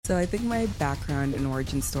So I think my background and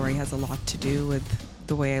origin story has a lot to do with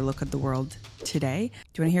the way I look at the world today.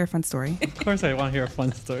 Do you want to hear a fun story? Of course I want to hear a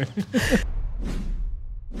fun story.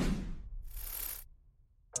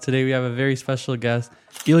 Today we have a very special guest,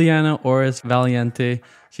 Iliana Oris Valiente.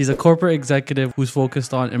 She's a corporate executive who's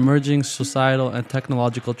focused on emerging societal and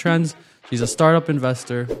technological trends. She's a startup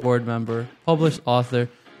investor, board member, published author,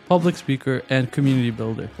 public speaker, and community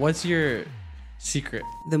builder. What's your secret?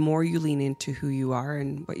 The more you lean into who you are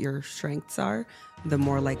and what your strengths are, the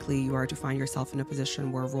more likely you are to find yourself in a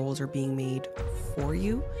position where roles are being made for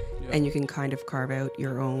you, and you can kind of carve out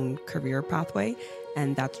your own career pathway.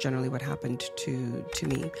 And that's generally what happened to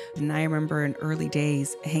me. And I remember in early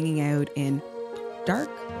days hanging out in dark,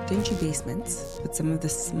 dingy basements with some of the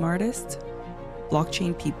smartest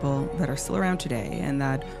blockchain people that are still around today and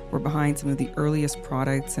that were behind some of the earliest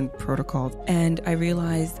products and protocols. And I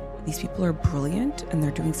realized these people are brilliant and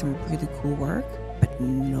they're doing some really cool work, but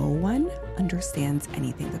no one understands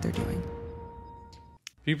anything that they're doing.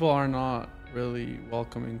 People are not really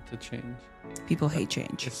welcoming to change. People hate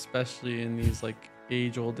change. Especially in these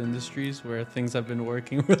age-old industries where things have been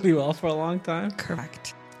working really well for a long time.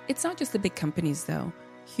 Correct. It's not just the big companies though.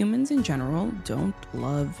 Humans in general don't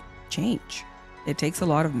love change. It takes a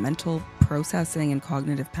lot of mental processing and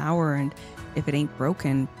cognitive power, and if it ain't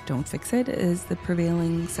broken, don't fix it is the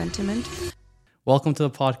prevailing sentiment. Welcome to the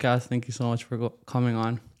podcast. Thank you so much for coming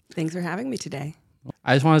on. Thanks for having me today.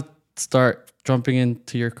 I just want to start jumping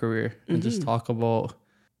into your career and just talk about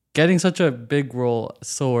getting such a big role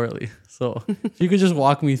so early. So if you could just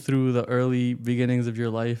walk me through the early beginnings of your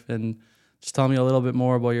life and just tell me a little bit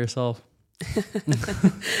more about yourself.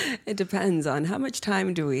 It depends on how much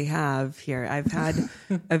time do we have here. I've had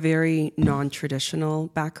a very non-traditional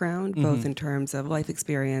background, both in terms of life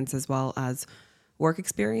experience as well as work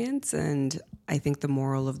experience. And I think the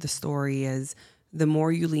moral of the story is the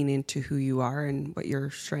more you lean into who you are and what your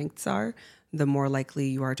strengths are, the more likely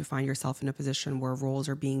you are to find yourself in a position where roles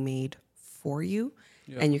are being made for you,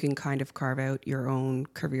 and you can kind of carve out your own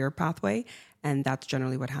career pathway. And that's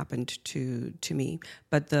generally what happened to me.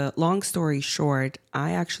 But the long story short,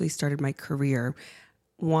 I actually started my career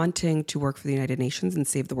wanting to work for the United Nations and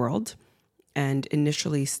save the world, and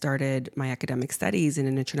initially started my academic studies in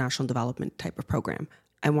an international development type of program.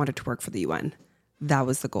 I wanted to work for the UN. That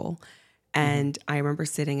was the goal. And I remember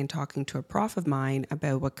sitting and talking to a prof of mine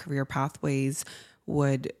about what career pathways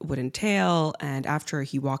would entail. And after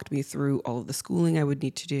he walked me through all of the schooling I would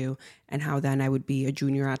need to do and how then I would be a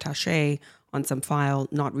junior attaché on some file,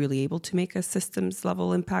 not really able to make a systems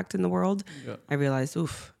level impact in the world, I realized,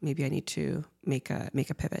 maybe I need to make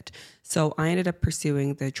a pivot. So I ended up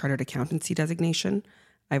pursuing the chartered accountancy designation.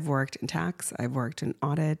 I've worked in tax, I've worked in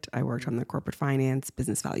audit, I worked on the corporate finance,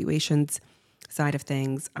 business valuations side of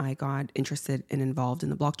things. I got interested and involved in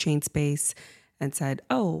the blockchain space and said,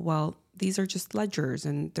 these are just ledgers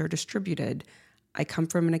and they're distributed. I come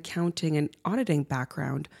from an accounting and auditing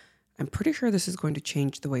background. I'm pretty sure this is going to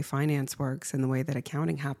change the way finance works and the way that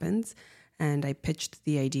accounting happens. And I pitched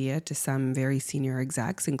the idea to some very senior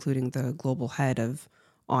execs, including the global head of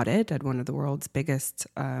audit at one of the world's biggest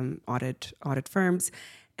audit firms.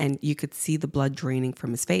 And you could see the blood draining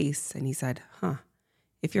from his face. And he said,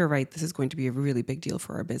 if you're right, this is going to be a really big deal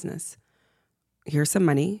for our business. Here's some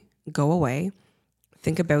money, go away,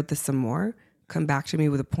 think about this some more, come back to me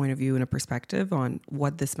with a point of view and a perspective on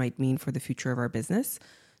what this might mean for the future of our business.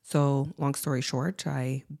 So long story short,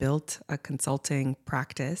 I built a consulting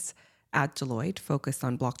practice at Deloitte focused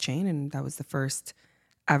on blockchain. And that was the first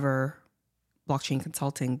ever blockchain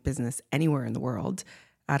consulting business anywhere in the world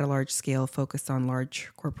at a large scale focused on large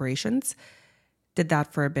corporations. Did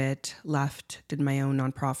that for a bit, left, did my own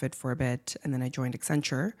nonprofit for a bit, and then I joined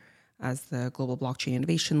Accenture as the global blockchain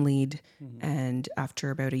innovation lead. And after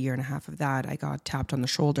about a year and a half of that, I got tapped on the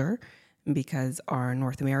shoulder because our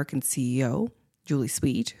North American CEO, Julie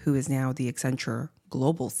Sweet, who is now the Accenture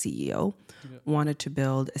global CEO, wanted to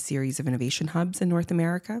build a series of innovation hubs in North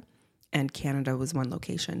America, and Canada was one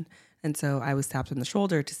location. And so I was tapped on the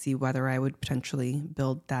shoulder to see whether I would potentially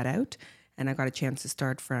build that out. And I got a chance to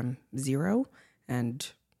start from zero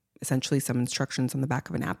and essentially some instructions on the back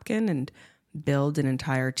of a napkin and build an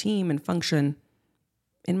entire team and function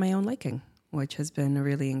in my own liking, which has been a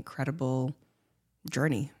really incredible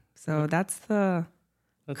journey. So that's the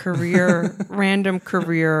random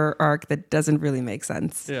career arc that doesn't really make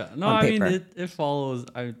sense. Yeah, no, I mean, it follows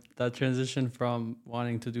that transition from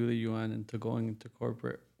wanting to do the UN into going into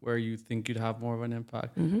corporate where you think you'd have more of an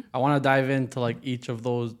impact. I want to dive into each of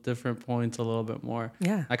those different points a little bit more.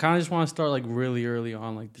 Yeah. I kind of just want to start really early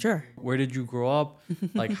on. Sure. Where did you grow up?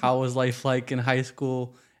 How was life like in high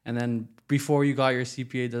school? and then before you got your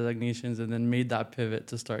CPA designations and then made that pivot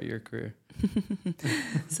to start your career?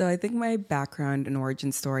 So I think my background and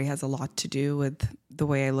origin story has a lot to do with the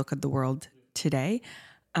way I look at the world today.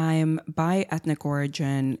 I'm by ethnic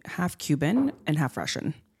origin, half Cuban and half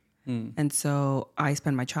Russian. And so I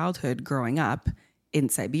spent my childhood growing up in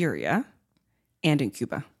Siberia and in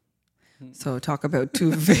Cuba. So talk about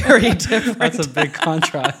two very different... That's a big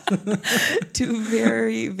contrast. Two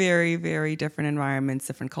very, very, very different environments,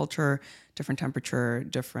 different culture, different temperature,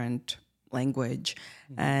 different language.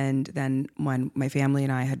 And then when my family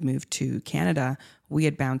and I had moved to Canada, we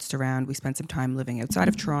had bounced around. We spent some time living outside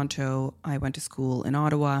of Toronto. I went to school in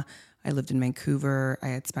Ottawa. I lived in Vancouver. I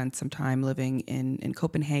had spent some time living in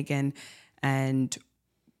Copenhagen. And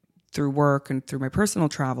through work and through my personal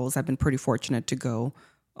travels, I've been pretty fortunate to go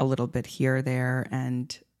a little bit here, there,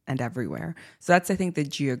 and everywhere. So that's, I think, the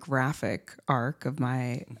geographic arc of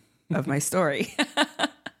my story.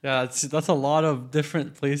 Yeah, that's a lot of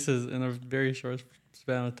different places in a very short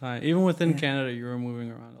span of time. Even within Canada, you were moving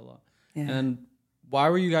around a lot. Yeah. And why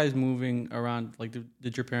were you guys moving around? Like,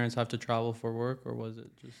 did your parents have to travel for work, or was it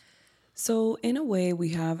just... So in a way, we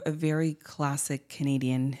have a very classic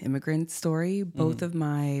Canadian immigrant story. Both of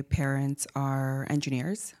my parents are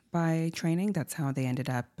engineers by training. That's how they ended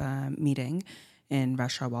up meeting in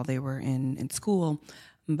Russia while they were in school.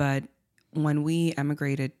 But when we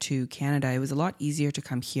emigrated to Canada, it was a lot easier to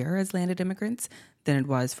come here as landed immigrants than it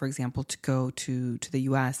was, for example, to go to the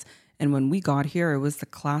US. And when we got here, it was the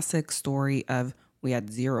classic story of we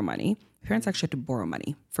had zero money. My parents actually had to borrow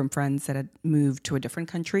money from friends that had moved to a different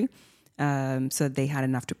country. So they had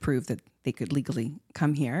enough to prove that they could legally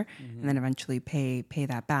come here and then eventually pay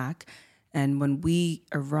that back. And when we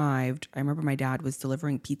arrived, I remember my dad was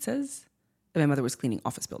delivering pizzas and my mother was cleaning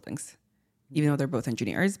office buildings, even though they're both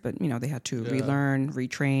engineers. But, they had to relearn,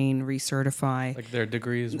 retrain, recertify. Like their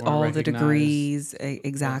degrees weren't all recognized. The degrees,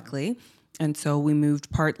 exactly. Yeah. And so we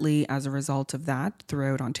moved partly as a result of that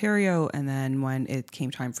throughout Ontario. And then when it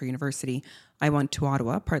came time for university, I went to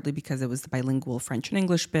Ottawa, partly because it was the bilingual French and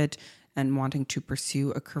English bit, and wanting to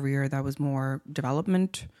pursue a career that was more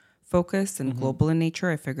development focused and global in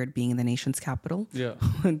nature. I figured being in the nation's capital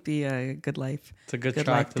would be a good life. It's a good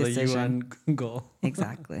track to decision. The UN goal.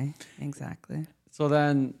 Exactly. So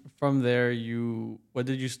then from there, what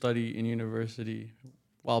did you study in university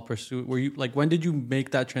while were you like, when did you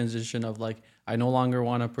make that transition of like, I no longer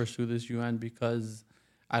want to pursue this UN because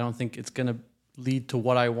I don't think it's going to lead to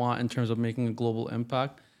what I want in terms of making a global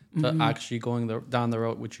impact, to actually going down the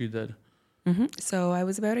road, which you did? So I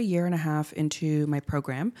was about a year and a half into my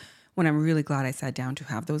program when I'm really glad I sat down to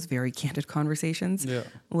have those very candid conversations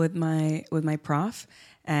with my prof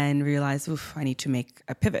and realized, I need to make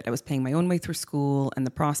a pivot. I was paying my own way through school, and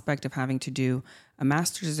the prospect of having to do a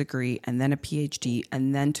master's degree and then a PhD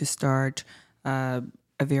and then to start a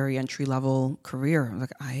very entry-level career. I was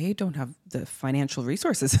like, I don't have the financial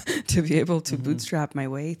resources to be able to bootstrap my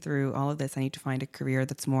way through all of this. I need to find a career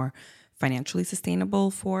that's more financially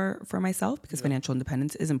sustainable for myself, because financial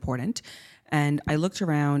independence is important. And I looked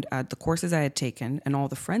around at the courses I had taken and all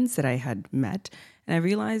the friends that I had met, and I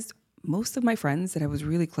realized most of my friends that I was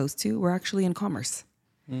really close to were actually in commerce.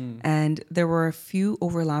 And there were a few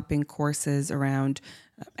overlapping courses around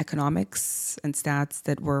economics and stats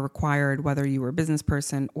that were required, whether you were a business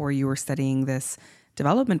person or you were studying this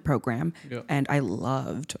development program. And I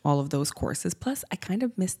loved all of those courses. Plus, I kind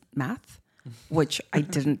of missed math, which I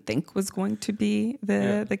didn't think was going to be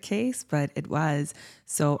the case, but it was.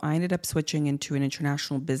 So I ended up switching into an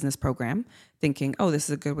international business program, thinking, this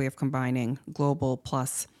is a good way of combining global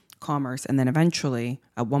plus commerce. And then eventually,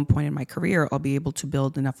 at one point in my career, I'll be able to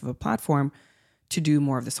build enough of a platform to do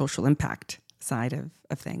more of the social impact side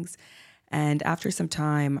of things. And after some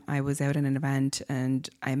time, I was out at an event and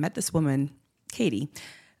I met this woman, Katie,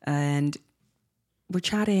 and we're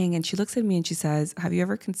chatting, and she looks at me and she says, have you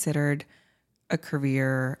ever considered a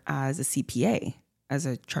career as a CPA, as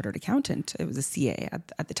a chartered accountant? It was a CA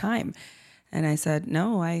at the time. And I said,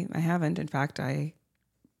 no, I haven't. In fact, I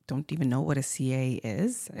don't even know what a CA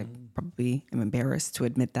is. I probably am embarrassed to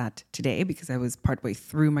admit that today because I was partway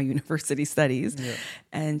through my university studies.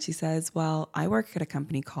 And she says, well, I work at a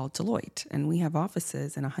company called Deloitte, and we have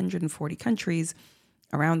offices in 140 countries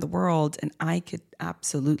around the world, and I could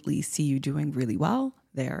absolutely see you doing really well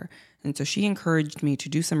there. And so she encouraged me to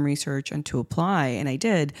do some research and to apply, and I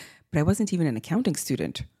did, but I wasn't even an accounting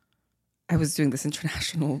student. I was doing this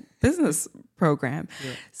international business program.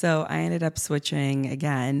 So I ended up switching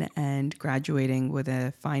again and graduating with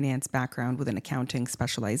a finance background with an accounting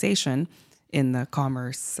specialization in the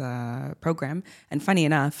commerce program. And funny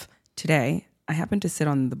enough, today I happen to sit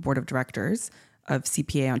on the board of directors of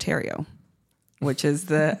CPA Ontario, which is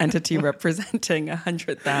the entity representing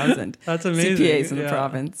 100,000 That's amazing. CPAs in the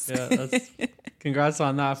province. Congrats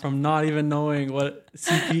on that, from not even knowing what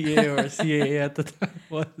CPA or CAA at the time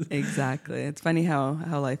was. Exactly. It's funny how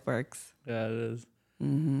life works. Yeah, it is.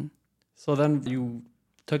 Mm-hmm. So then you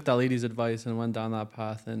took that lady's advice and went down that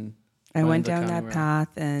path, and I went down that path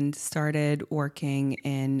and started working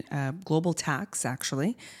in global tax,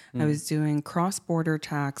 actually. I was doing cross-border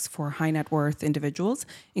tax for high net worth individuals,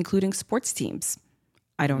 including sports teams.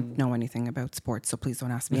 I don't know anything about sports, so please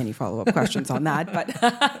don't ask me any follow-up questions on that. But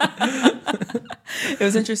it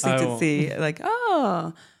was interesting to see, like,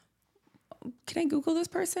 oh, can I Google this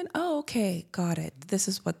person? Oh, okay, got it. This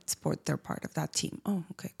is what sport they're part of, that team. Oh,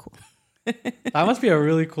 okay, cool. That must be a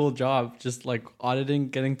really cool job, just like auditing,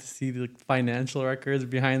 getting to see the financial records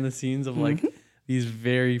behind the scenes of like these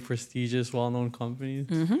very prestigious, well-known companies.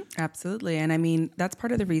 Absolutely. And I mean, that's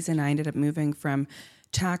part of the reason I ended up moving from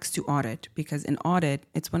tax to audit, because in audit,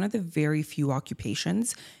 it's one of the very few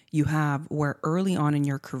occupations you have where early on in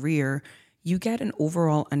your career, you get an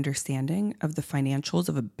overall understanding of the financials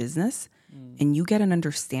of a business and you get an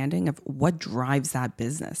understanding of what drives that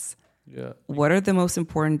business. Yeah. What are the most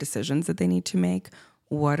important decisions that they need to make?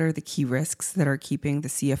 What are the key risks that are keeping the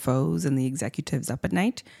CFOs and the executives up at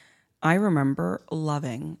night? I remember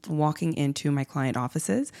loving walking into my client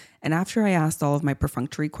offices, and after I asked all of my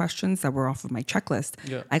perfunctory questions that were off of my checklist,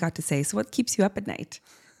 I got to say, so what keeps you up at night?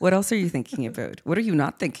 What else are you thinking about? What are you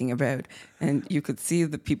not thinking about? And you could see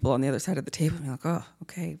the people on the other side of the table and be like, oh,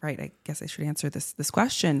 okay, right. I guess I should answer this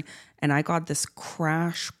question. And I got this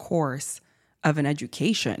crash course of an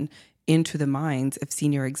education into the minds of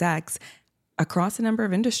senior execs across a number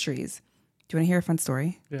of industries. Do you want to hear a fun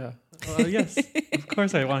story? Yeah. Yes, of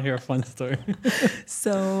course I want to hear a fun story.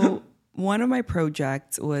 So one of my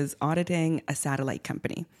projects was auditing a satellite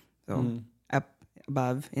company. So up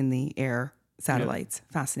above in the air, satellites.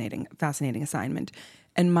 Yeah. Fascinating assignment.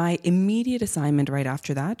 And my immediate assignment right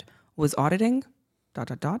after that was auditing ...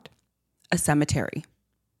 a cemetery.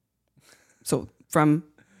 So from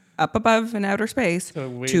up above in outer space to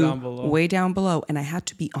way down below. And I had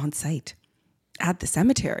to be on site at the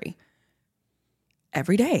cemetery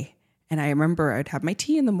every day. And I remember I'd have my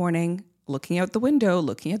tea in the morning, looking out the window,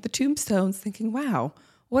 looking at the tombstones, thinking, wow,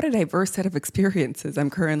 what a diverse set of experiences I'm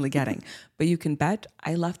currently getting. But you can bet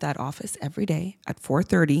I left that office every day at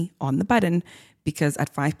 4:30 on the button, because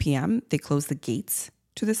at 5 p.m. they close the gates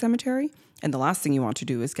to the cemetery. And the last thing you want to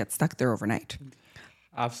do is get stuck there overnight.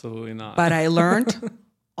 Absolutely not. But I learned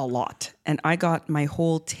a lot. And I got my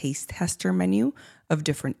whole taste tester menu of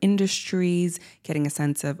different industries, getting a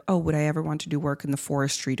sense of, oh, would I ever want to do work in the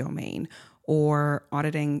forestry domain, or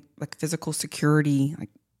auditing like physical security, like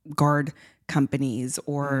guard companies,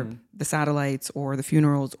 or the satellites, or the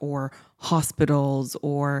funerals, or hospitals,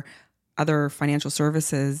 or other financial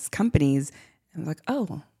services companies. And I'm like,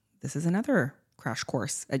 oh, this is another crash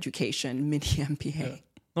course education, mini MBA. Yeah.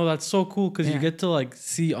 No, that's so cool, because you get to like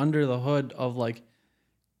see under the hood of like,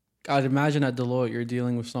 I'd imagine at Deloitte, you're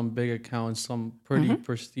dealing with some big accounts, some pretty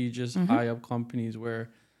prestigious, high up companies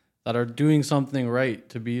that are doing something right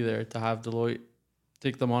to be there, to have Deloitte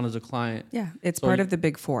take them on as a client. Yeah, it's part of the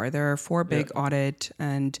big four. There are four big audit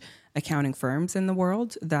and accounting firms in the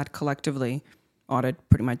world that collectively audit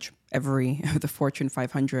pretty much every of the Fortune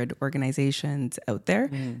 500 organizations out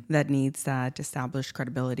there that needs that established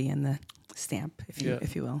credibility and the stamp,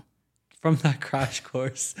 if you will. From that crash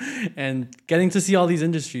course and getting to see all these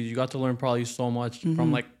industries, you got to learn probably so much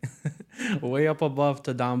from like way up above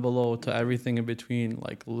to down below to everything in between,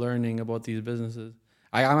 like learning about these businesses.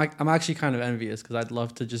 I'm actually kind of envious, because I'd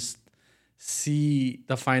love to just see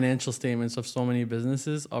the financial statements of so many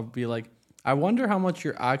businesses. I'll be like, I wonder how much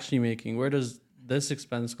you're actually making. Where does this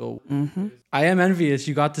expense go? I am envious.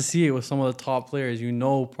 You got to see it with some of the top players,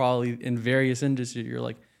 probably in various industries. You're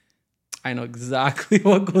like, I know exactly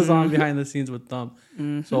what goes on behind the scenes with them.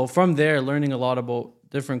 So from there, learning a lot about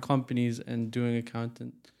different companies and doing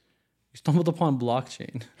accounting, you stumbled upon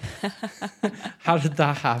blockchain. How did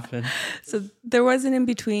that happen? So there was an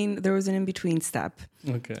in-between step.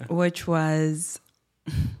 Okay. Which was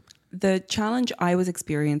the challenge I was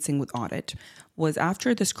experiencing with audit was,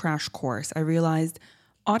 after this crash course, I realized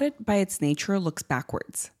audit by its nature looks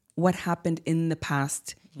backwards. What happened in the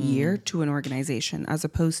past year to an organization, as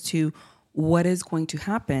opposed to what is going to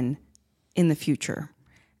happen in the future.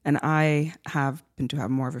 And I have been to have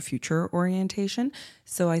more of a future orientation.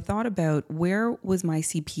 So I thought about, where was my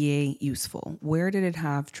CPA useful? Where did it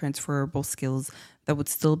have transferable skills that would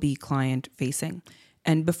still be client facing?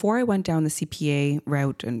 And before I went down the CPA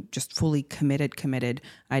route and just fully committed,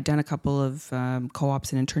 I'd done a couple of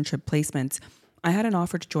co-ops and internship placements. I had an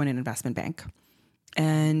offer to join an investment bank.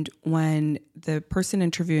 And when the person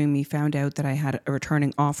interviewing me found out that I had a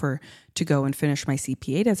returning offer to go and finish my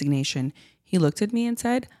CPA designation, he looked at me and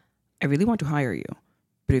said, I really want to hire you,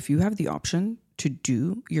 but if you have the option to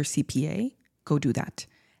do your CPA, go do that.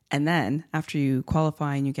 And then after you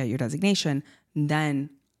qualify and you get your designation, then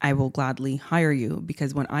I will gladly hire you,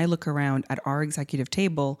 because when I look around at our executive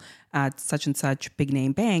table at such and such big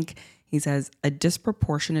name bank, he says a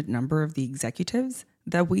disproportionate number of the executives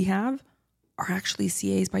that we have are actually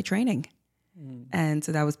CAs by training. And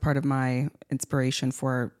so that was part of my inspiration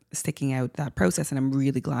for sticking out that process. And I'm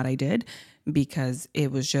really glad I did, because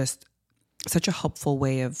it was just such a helpful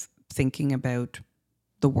way of thinking about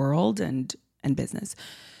the world and business.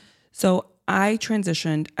 So I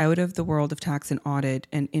transitioned out of the world of tax and audit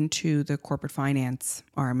and into the corporate finance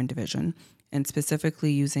arm and division, and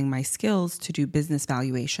specifically using my skills to do business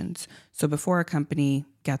valuations. So before a company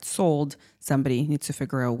gets sold, somebody needs to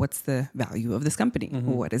figure out what's the value of this company.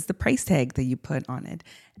 What is the price tag that you put on it?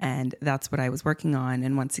 And that's what I was working on.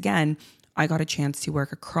 And once again, I got a chance to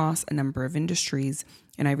work across a number of industries,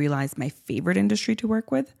 and I realized my favorite industry to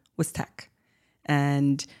work with was tech.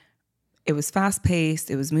 And it was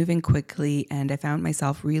fast-paced, it was moving quickly, and I found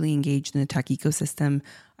myself really engaged in the tech ecosystem.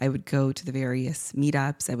 I would go to the various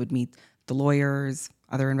meetups, I would meet the lawyers,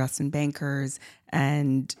 other investment bankers,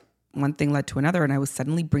 and one thing led to another, and I was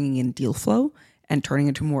suddenly bringing in deal flow and turning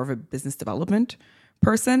into more of a business development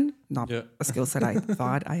person, not a skill set I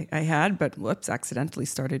thought I had, but accidentally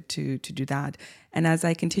started to do that. And as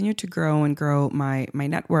I continued to grow and grow my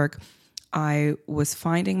network, I was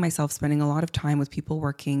finding myself spending a lot of time with people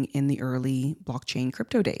working in the early blockchain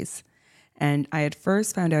crypto days. And I had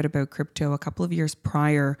first found out about crypto a couple of years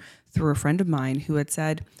prior through a friend of mine who had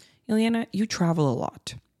said, Iliana, you travel a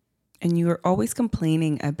lot and you are always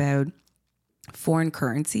complaining about foreign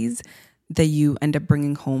currencies that you end up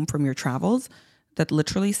bringing home from your travels that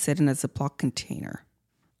literally sit in a Ziploc container.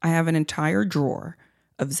 I have an entire drawer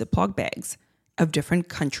of Ziploc bags of different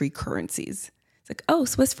country currencies. It's like, oh,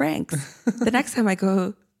 Swiss francs. The next time I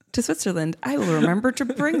go to Switzerland, I will remember to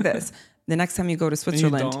bring this. The next time you go to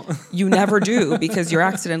Switzerland, you never do, because you're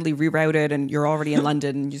accidentally rerouted and you're already in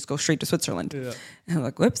London and you just go straight to Switzerland. Yeah. And I'm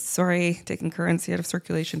like, whoops, sorry, taking currency out of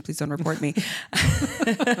circulation. Please don't report me.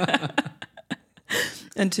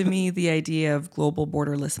 And to me, the idea of global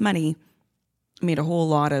borderless money made a whole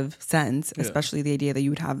lot of sense, especially the idea that you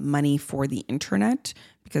would have money for the internet,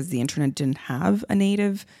 because the internet didn't have a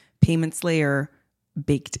native payments layer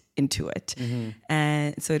baked into it.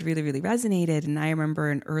 And so it really, really resonated. And I remember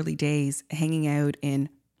in early days hanging out in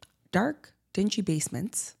dark, dingy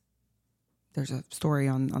basements. There's a story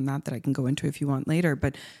on that I can go into if you want later,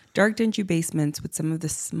 but dark, dingy basements with some of the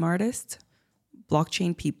smartest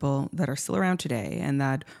blockchain people that are still around today and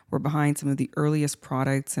that were behind some of the earliest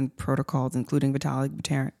products and protocols, including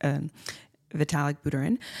Vitalik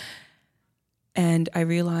Buterin. And I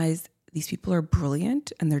realized these people are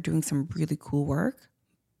brilliant and they're doing some really cool work,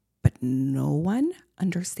 but no one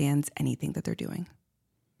understands anything that they're doing.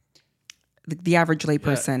 The average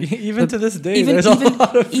layperson. Even to this day, there's a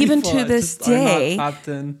lot of people even to this day,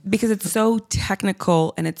 because it's so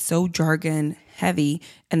technical and it's so jargon heavy,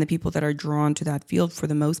 and the people that are drawn to that field for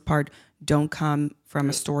the most part don't come from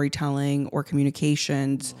a storytelling or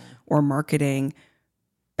communications or marketing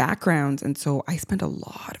backgrounds. And so I spent a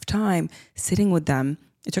lot of time sitting with them.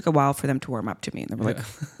 It took a while for them to warm up to me, and they were like,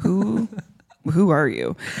 who are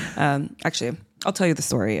you? Actually, I'll tell you the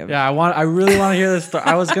story. I really want to hear this story.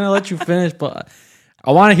 I was going to let you finish, but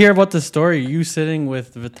I want to hear about the story. You sitting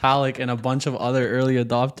with Vitalik and a bunch of other early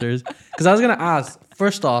adopters. Because I was going to ask,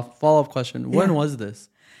 first off, follow-up question. When was this?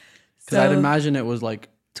 Because I'd imagine it was like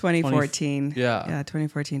 2014.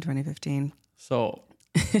 2014, 2015. So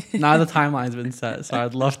now the timeline's been set. So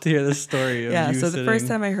I'd love to hear the story of you so the sitting. first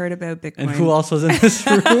time I heard about Bitcoin. And who else was in this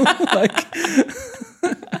room?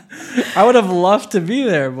 I would have loved to be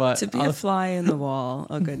there, but to be a fly in the wall.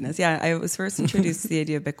 Oh goodness. Yeah. I was first introduced to the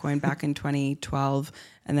idea of Bitcoin back in 2012.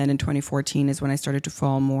 And then in 2014 is when I started to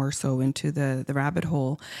fall more so into the rabbit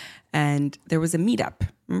hole. And there was a meetup.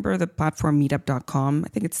 Remember the platform meetup.com? I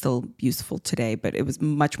think it's still useful today, but it was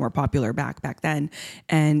much more popular back then.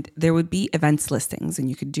 And there would be events listings, and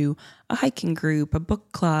you could do a hiking group, a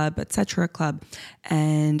book club, etc. club.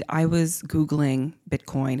 And I was Googling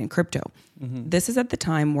Bitcoin and crypto. This is at the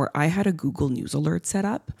time where I had a Google News alert set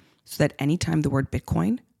up so that anytime the word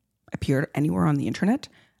Bitcoin appeared anywhere on the internet,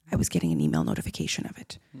 I was getting an email notification of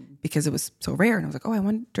it because it was so rare. And I was like, I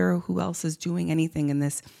wonder who else is doing anything in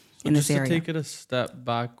this area. Just to take it a step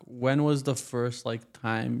back, when was the first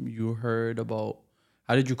time you heard about,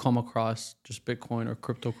 How did you come across just Bitcoin or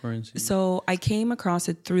cryptocurrency? So I came across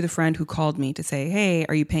it through the friend who called me to say, hey,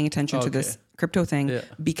 are you paying attention to this crypto thing? Yeah.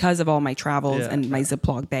 Because of all my travels and my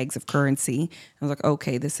Ziploc bags of currency. I was like,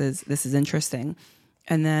 okay, this is interesting.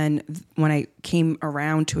 And then when I came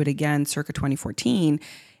around to it again, circa 2014,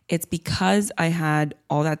 it's because I had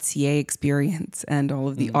all that CA experience and all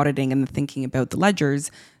of the auditing and the thinking about the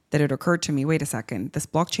ledgers that it occurred to me, wait a second, this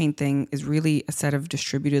blockchain thing is really a set of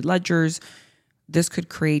distributed ledgers. This could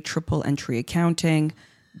create triple entry accounting.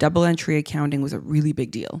 Double entry accounting was a really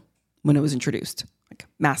big deal when it was introduced. Like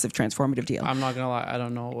massive transformative deal. I'm not gonna lie, I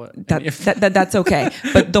don't know what that's okay.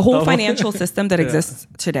 But the whole financial system that exists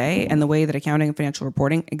today and the way that accounting and financial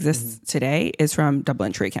reporting exists today is from double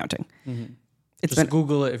entry accounting. Just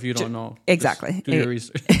Google it if you don't know. Exactly. Just do your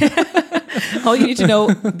research. All you need to know,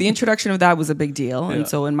 the introduction of that was a big deal. And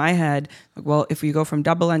so in my head, like, well, if we go from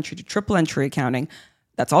double entry to triple entry accounting,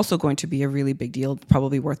 that's also going to be a really big deal,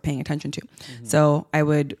 probably worth paying attention to. So I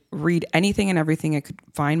would read anything and everything I could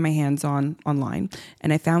find my hands on online.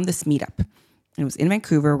 And I found this meetup. And it was in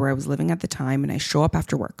Vancouver where I was living at the time. And I show up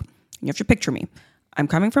after work. And you have to picture me. I'm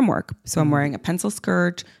coming from work. So I'm wearing a pencil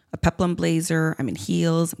skirt, a peplum blazer. I'm in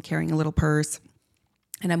heels. I'm carrying a little purse.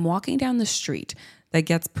 And I'm walking down the street that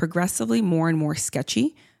gets progressively more and more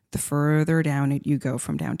sketchy the further down you go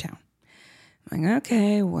from downtown. I'm like,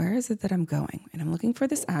 okay, where is it that I'm going? And I'm looking for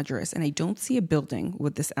this address, and I don't see a building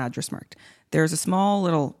with this address marked. There's a small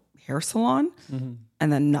little hair salon,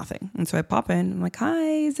 and then nothing. And so I pop in. I'm like, hi,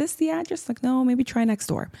 is this the address? Like, no, maybe try next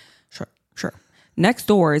door. Sure. Next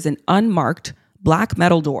door is an unmarked black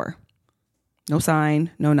metal door. No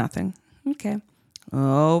sign, no nothing. Okay.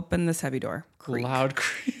 Open this heavy door. Creak. Loud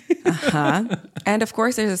creak. And of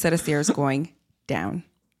course, there's a set of stairs going down.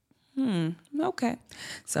 Okay.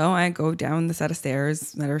 So I go down the set of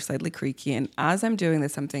stairs that are slightly creaky. And as I'm doing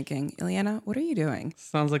this, I'm thinking, Iliana, what are you doing?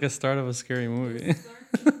 Sounds like a start of a scary movie.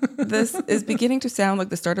 This is beginning to sound like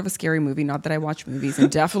the start of a scary movie. Not that I watch movies, and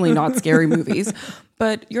definitely not scary movies.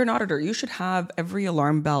 But you're an auditor. You should have every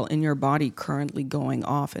alarm bell in your body currently going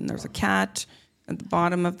off. And there's a cat at the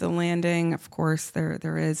bottom of the landing. Of course,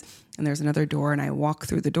 there is. And there's another door. And I walk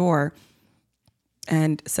through the door.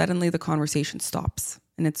 And suddenly the conversation stops.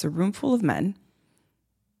 And it's a room full of men.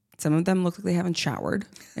 Some of them look like they haven't showered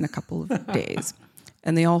in a couple of days.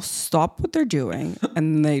 And they all stop what they're doing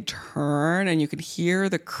and they turn, and you can hear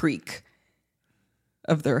the creak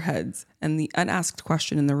of their heads. And the unasked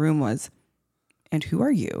question in the room was, and who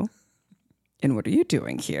are you? And what are you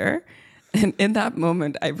doing here? And in that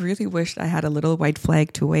moment, I really wished I had a little white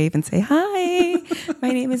flag to wave and say, hi, my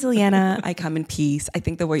name is Iliana. I come in peace. I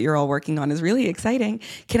think that what you're all working on is really exciting.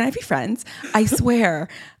 Can I be friends? I swear,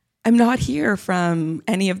 I'm not here from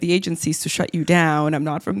any of the agencies to shut you down. I'm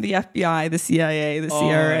not from the FBI, the CIA, the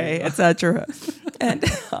CRA, etc. And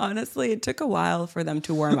honestly, it took a while for them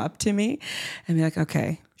to warm up to me and be like,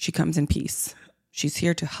 okay, she comes in peace. She's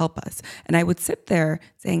here to help us. And I would sit there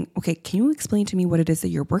saying, okay, can you explain to me what it is that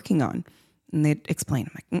you're working on? And they'd explain.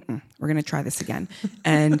 I'm like, we're going to try this again.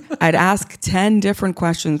 And I'd ask 10 different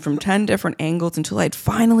questions from 10 different angles until I'd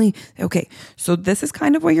finally, okay, so this is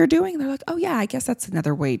kind of what you're doing? And they're like, oh yeah, I guess that's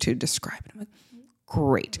another way to describe it. I'm like,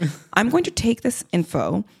 great. I'm going to take this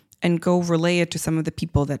info and go relay it to some of the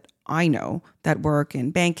people that I know that work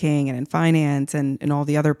in banking and in finance and in all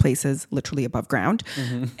the other places literally above ground.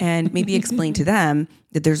 And maybe explain to them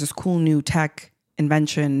that there's this cool new tech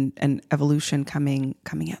invention and evolution coming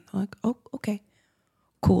in. They're like, oh, okay,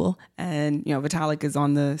 cool. And, Vitalik is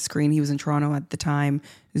on the screen. He was in Toronto at the time,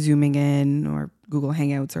 zooming in, or Google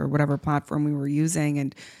Hangouts or whatever platform we were using.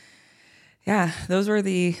 And yeah, those are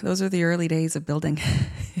the early days of building.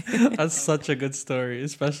 That's such a good story.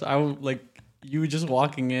 Especially, I would like you just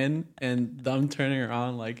walking in and them turning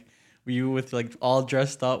around, like you with like all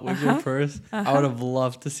dressed up with your purse. I would have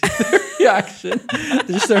loved to see their reaction,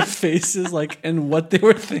 just their faces, like, and what they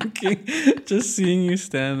were thinking, just seeing you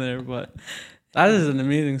stand there. But that is an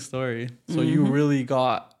amazing story. So you really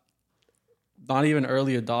got not even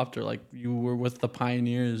early adopter, like you were with the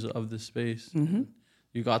pioneers of the space.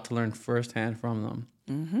 You got to learn firsthand from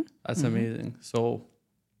them. That's amazing. So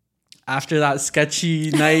after that sketchy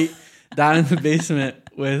night down in the basement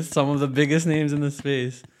with some of the biggest names in the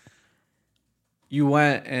space, you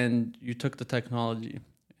went and you took the technology.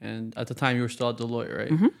 And at the time, you were still at Deloitte,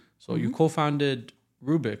 right? So you co-founded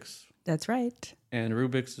Rubix. That's right. And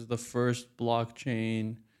Rubix is the first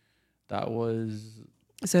blockchain that was...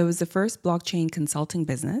 So it was the first blockchain consulting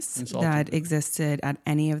business that existed at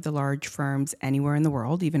any of the large firms anywhere in the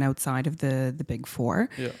world, even outside of the big four.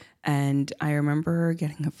 And I remember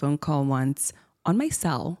getting a phone call once on my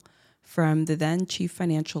cell from the then chief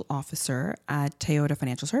financial officer at Toyota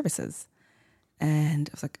Financial Services. And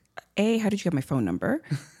I was like, A, how did you get my phone number?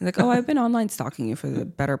 He's like, oh, I've been online stalking you for the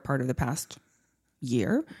better part of the past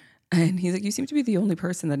year. And he's like, you seem to be the only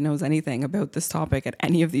person that knows anything about this topic at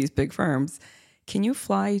any of these big firms. Can you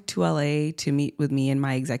fly to LA to meet with me and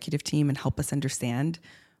my executive team and help us understand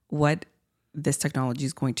what this technology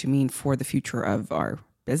is going to mean for the future of our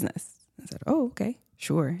business? I said, oh, okay,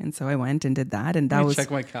 sure. And so I went and did that. And that was...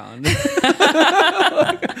 check my calendar.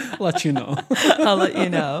 Let you know. I'll let you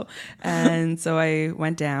know. And so I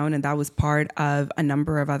went down, and that was part of a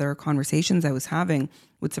number of other conversations I was having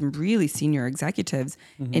with some really senior executives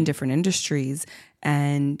in different industries.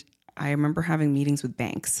 And I remember having meetings with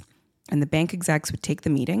banks, and the bank execs would take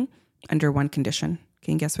the meeting under one condition.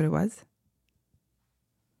 Can you guess what it was?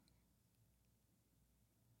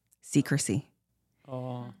 Secrecy.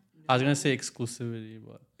 Oh, I was going to say exclusivity,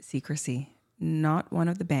 but... Secrecy. Not one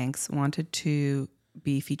of the banks wanted to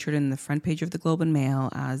be featured in the front page of the Globe and Mail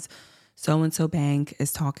as so-and-so bank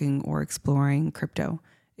is talking or exploring crypto.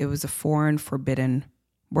 It was a foreign, forbidden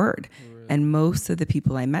word. Really? And most of the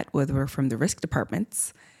people I met with were from the risk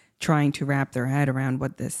departments trying to wrap their head around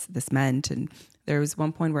what this meant. And there was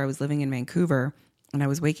one point where I was living in Vancouver, and I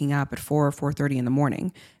was waking up at 4 or 4:30 in the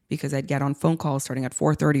morning because I'd get on phone calls starting at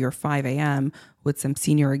 4:30 or 5 a.m. with some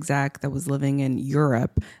senior exec that was living in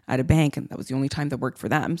Europe at a bank, and that was the only time that worked for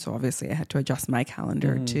them. So obviously I had to adjust my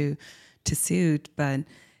calendar to suit. But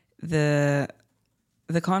the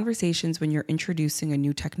conversations when you're introducing a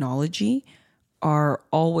new technology are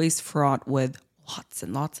always fraught with lots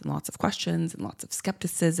and lots and lots of questions and lots of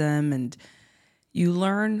skepticism, and you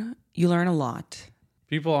learn a lot.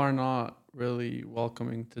 People are not really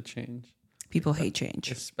welcoming to change. People hate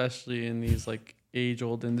change, especially in these like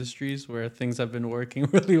age-old industries where things have been working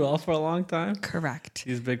really well for a long time. Correct.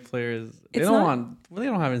 These big players, they don't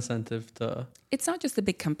have incentive to. It's not just the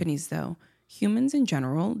big companies though. Humans in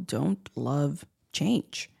general don't love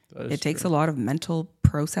change. It takes a lot of mental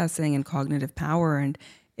processing and cognitive power, and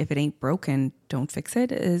if it ain't broken, don't fix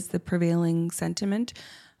it is the prevailing sentiment.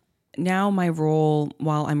 Now my role,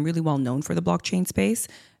 while I'm really well known for the blockchain space,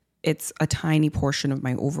 it's a tiny portion of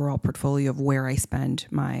my overall portfolio of where I spend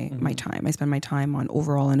my time. I spend my time on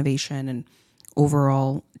overall innovation and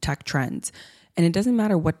overall tech trends. And it doesn't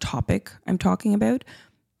matter what topic I'm talking about.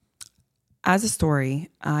 As a story,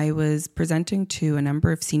 I was presenting to a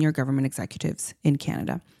number of senior government executives in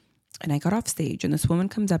Canada. And I got off stage, and this woman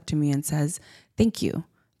comes up to me and says, "Thank you.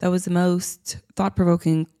 That was the most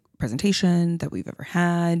thought-provoking presentation that we've ever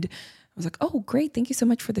had." I was like, "Oh, great. Thank you so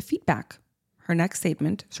much for the feedback." Her next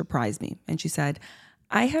statement surprised me. And she said,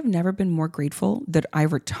 "I have never been more grateful that I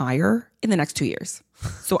retire in the next 2 years,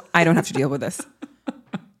 so I don't have to deal with this."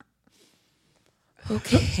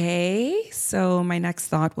 Okay. So my next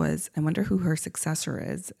thought was, I wonder who her successor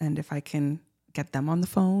is and if I can get them on the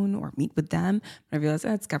phone or meet with them. But I realized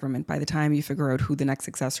that's government. By the time you figure out who the next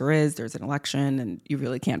successor is, there's an election and you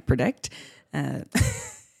really can't predict.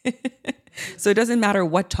 So it doesn't matter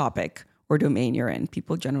what topic or domain you're in.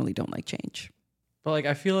 People generally don't like change. But like,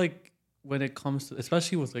 I feel like when it comes to,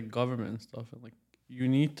 especially with like government and stuff, and like you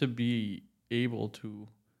need to be able to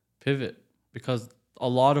pivot, because a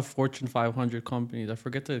lot of Fortune 500 companies, I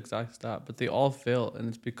forget the exact stat, but they all fail. And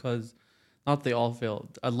it's because, not they all fail,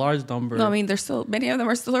 a large number. No, I mean, many of them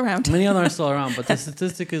are still around. Many of them are still around, but the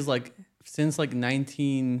statistic is like, since like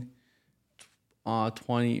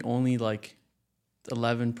 1920, only like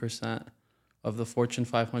 11% of the Fortune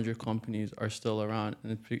 500 companies are still around.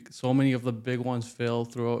 And so many of the big ones fail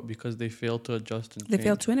throughout because they fail to adjust and change. They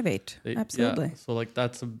fail to innovate. Absolutely. Yeah, so like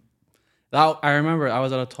I remember I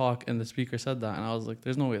was at a talk and the speaker said that, and I was like,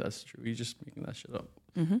 "There's no way that's true. You're just making that shit up."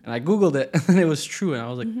 Mm-hmm. And I Googled it, and it was true. And I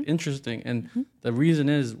was like, interesting. And the reason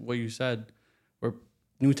is what you said, where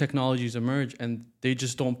new technologies emerge and they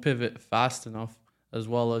just don't pivot fast enough, as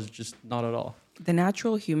well as just not at all. The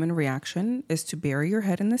natural human reaction is to bury your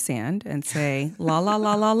head in the sand and say, la, la,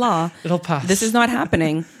 la, la, la. It'll pass. This is not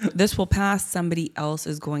happening. This will pass. Somebody else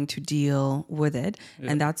is going to deal with it.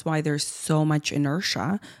 Yeah. And that's why there's so much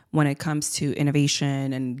inertia when it comes to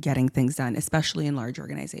innovation and getting things done, especially in large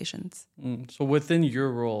organizations. So within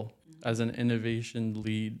your role as an innovation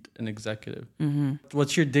lead and executive,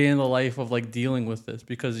 what's your day in the life of like dealing with this?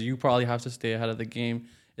 Because you probably have to stay ahead of the game,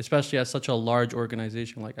 especially at such a large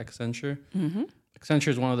organization like Accenture. Accenture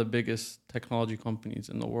is one of the biggest technology companies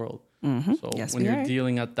in the world. So when you're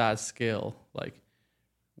dealing at that scale, like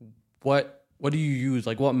what do you use?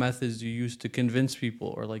 Like what methods do you use to convince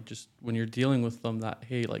people, or like just when you're dealing with them that,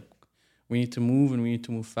 hey, like we need to move and we need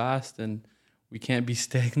to move fast and we can't be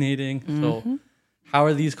stagnating. So how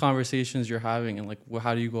are these conversations you're having, and like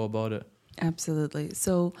how do you go about it? Absolutely.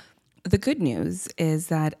 So the good news is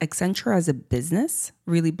that Accenture as a business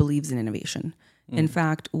really believes in innovation. In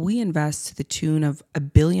fact, we invest to the tune of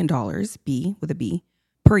 $1 billion, B with a B,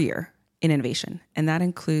 per year in innovation. And that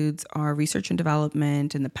includes our research and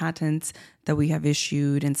development and the patents that we have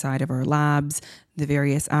issued inside of our labs, the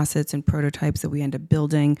various assets and prototypes that we end up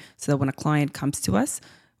building, so that when a client comes to us,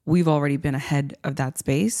 we've already been ahead of that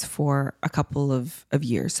space for a couple of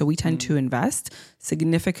years. So we tend to invest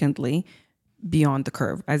significantly beyond the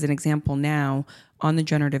curve. As an example now, on the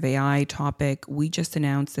generative AI topic, we just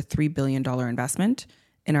announced a $3 billion investment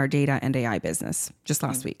in our data and AI business just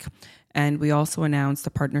last week. And we also announced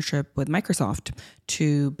a partnership with Microsoft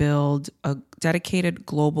to build a dedicated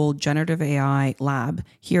global generative AI lab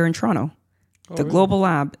here in Toronto. The global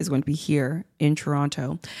lab is going to be here in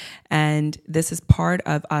Toronto. And this is part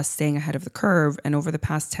of us staying ahead of the curve. And over the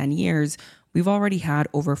past 10 years, we've already had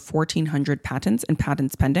over 1,400 patents and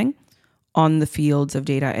patents pending on the fields of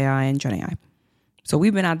data, AI, and Gen AI. So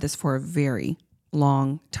we've been at this for a very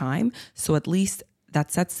long time. So at least that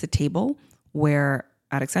sets the table where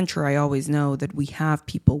at Accenture, I always know that we have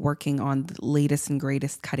people working on the latest and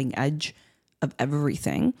greatest cutting edge of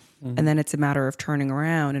everything. And then it's a matter of turning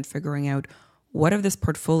around and figuring out what of this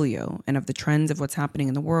portfolio and of the trends of what's happening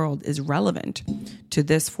in the world is relevant to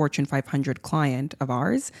this Fortune 500 client of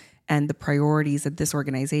ours and the priorities that this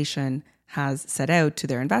organization has set out to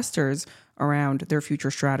their investors around their future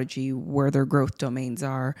strategy, where their growth domains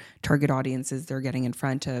are, target audiences they're getting in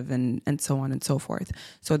front of, and so on and so forth.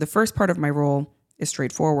 So the first part of my role is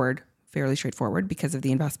straightforward, fairly straightforward, because of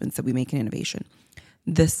the investments that we make in innovation.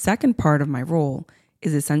 The second part of my role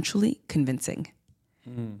is essentially convincing.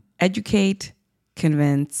 Educate,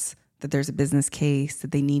 convince that there's a business case,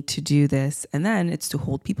 that they need to do this, and then it's to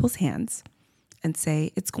hold people's hands and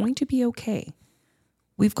say, it's going to be okay.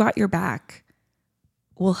 We've got your back.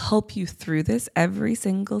 We'll help you through this every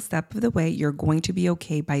single step of the way. You're going to be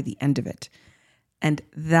okay by the end of it. And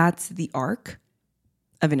that's the arc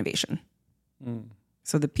of innovation.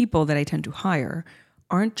 So the people that I tend to hire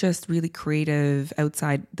aren't just really creative,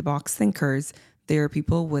 outside the box thinkers. They're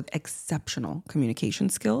people with exceptional communication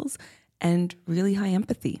skills and really high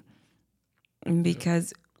empathy.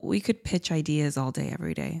 Because we could pitch ideas all day,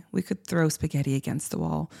 every day. We could throw spaghetti against the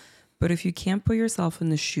wall. But if you can't put yourself in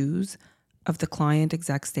the shoes of the client,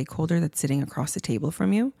 exec, stakeholder that's sitting across the table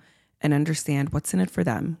from you and understand what's in it for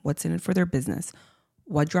them, what's in it for their business,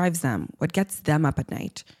 what drives them, what gets them up at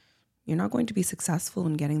night, you're not going to be successful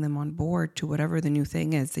in getting them on board to whatever the new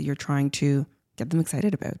thing is that you're trying to get them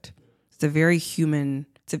excited about. It's a very human,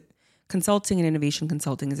 consulting and innovation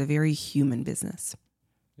consulting is a very human business.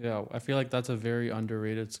 Yeah, I feel like that's a very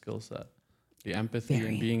underrated skill set. The empathy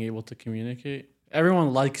and being able to communicate.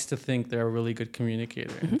 Everyone likes to think they're a really good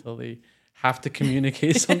communicator until they have to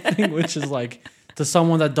communicate something, which is like to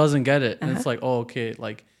someone that doesn't get it. And it's like, oh, okay,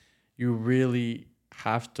 like you really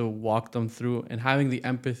have to walk them through, and having the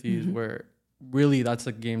empathy is where really that's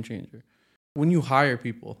a game changer. When you hire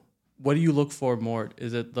people, what do you look for more?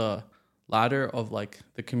 Is it the ladder of like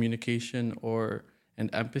the communication and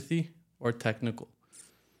empathy, or technical?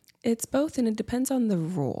 It's both, and it depends on the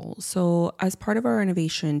role. So as part of our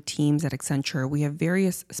innovation teams at Accenture, we have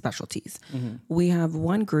various specialties. We have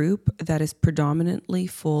one group that is predominantly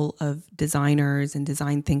full of designers and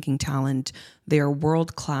design thinking talent. They are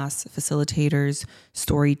world-class facilitators,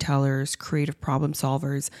 storytellers, creative problem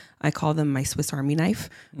solvers. I call them my Swiss Army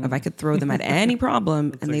knife. If I could throw them at any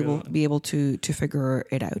problem and they will be able to figure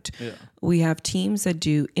it out. Yeah. We have teams that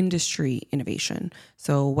do industry innovation.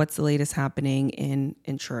 So what's the latest happening in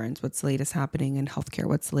insurance? What's the latest happening in healthcare?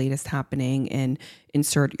 What's the latest happening in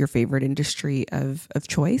insert your favorite industry of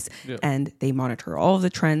choice? Yeah. And they monitor all of the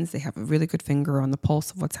trends. They have a really good finger on the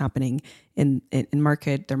pulse of what's happening in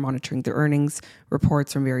market. They're monitoring the earnings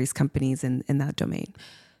reports from various companies in that domain.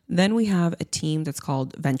 Then we have a team that's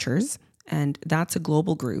called Ventures, and that's a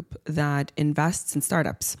global group that invests in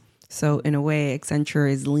startups. So in a way, Accenture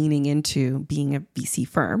is leaning into being a VC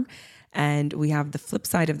firm. And we have the flip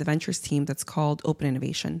side of the ventures team that's called Open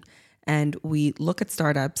Innovation. And we look at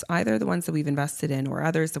startups, either the ones that we've invested in or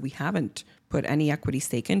others that we haven't put any equity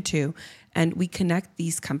stake into. And we connect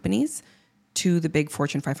these companies to the big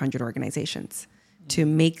Fortune 500 organizations to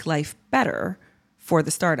make life better for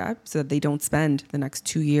the startup so that they don't spend the next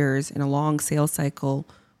 2 years in a long sales cycle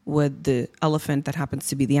with the elephant that happens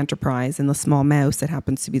to be the enterprise and the small mouse that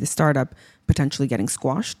happens to be the startup potentially getting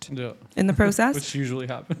squashed in the process. Which usually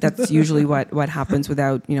happens. That's usually what happens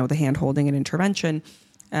without, the hand-holding and intervention.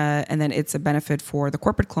 And then it's a benefit for the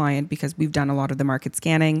corporate client because we've done a lot of the market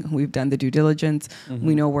scanning. We've done the due diligence.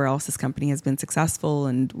 We know where else this company has been successful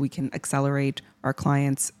and we can accelerate our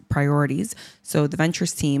clients' priorities. So the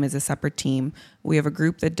ventures team is a separate team. We have a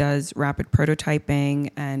group that does rapid prototyping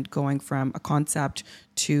and going from a concept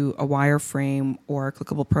to a wireframe or a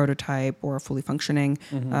clickable prototype or a fully functioning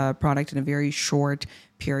product in a very short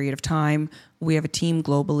period of time. We have a team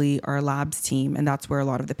globally, our labs team, and that's where a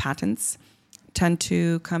lot of the patents tend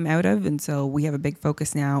to come out of. And so we have a big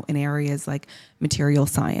focus now in areas like material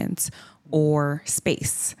science or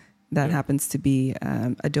space. That happens to be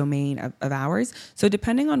a domain of ours. So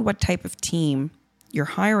depending on what type of team you're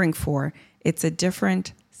hiring for, it's a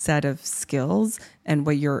different set of skills and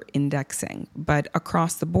what you're indexing. But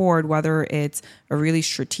across the board, whether it's a really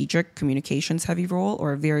strategic communications heavy role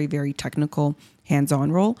or a very, very technical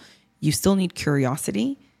hands-on role, you still need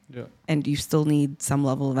curiosity and you still need some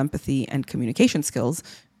level of empathy and communication skills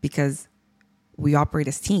because we operate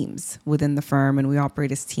as teams within the firm and we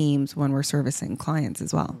operate as teams when we're servicing clients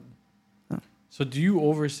as well. So do you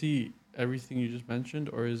oversee everything you just mentioned,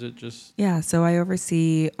 or is it just... Yeah, so I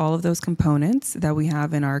oversee all of those components that we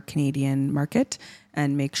have in our Canadian market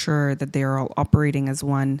and make sure that they are all operating as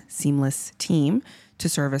one seamless team to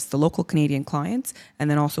service the local Canadian clients, and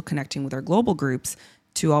then also connecting with our global groups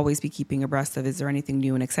to always be keeping abreast of, is there anything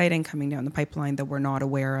new and exciting coming down the pipeline that we're not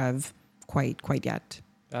aware of quite yet?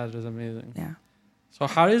 That is amazing. Yeah. So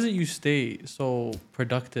how is it you stay so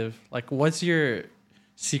productive? Like, what's your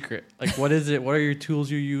secret? Like, what is it? What are your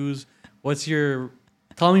tools you use?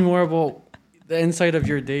 Tell me more about the inside of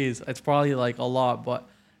your days. It's probably like a lot, but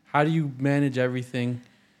how do you manage everything?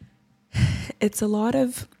 It's a lot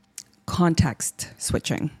of context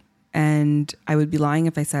switching. And I would be lying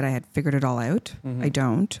if I said I had figured it all out. I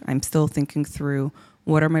don't. I'm still thinking through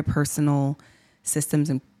what are my personal systems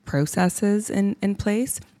and processes in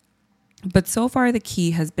place. But so far, the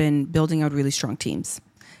key has been building out really strong teams.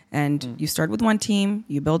 And you start with one team,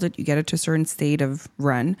 you build it, you get it to a certain state of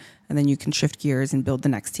run, and then you can shift gears and build the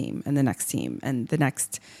next team and the next team and the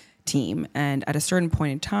next team. And at a certain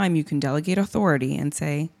point in time, you can delegate authority and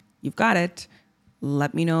say, you've got it.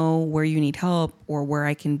 Let me know where you need help or where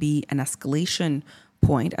I can be an escalation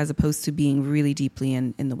point as opposed to being really deeply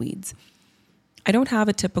in the weeds. I don't have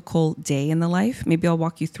a typical day in the life. Maybe I'll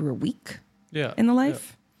walk you through a week in the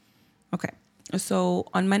life. Yeah. Okay. So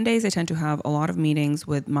on Mondays, I tend to have a lot of meetings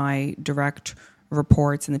with my direct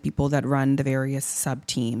reports and the people that run the various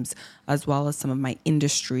sub-teams, as well as some of my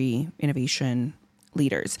industry innovation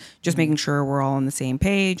leaders. Just making sure we're all on the same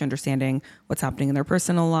page, understanding what's happening in their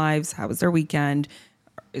personal lives, how was their weekend,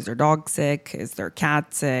 is their dog sick, is their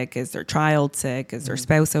cat sick, is their child sick, is their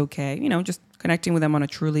spouse okay? You know, just connecting with them on a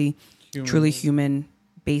truly human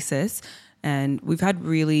basis. And we've had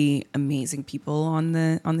really amazing people on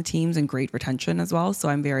the teams and great retention as well. So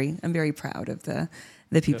I'm very proud of the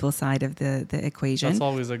people side of the equation. That's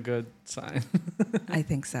always a good sign. I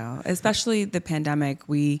think so. Especially the pandemic,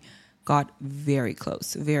 we got very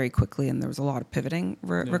close very quickly and there was a lot of pivoting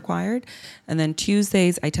required. And then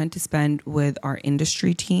Tuesdays, I tend to spend with our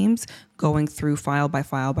industry teams going through file by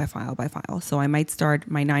file by file by file. So I might start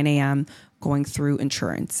my 9 a.m. going through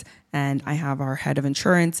insurance. And I have our head of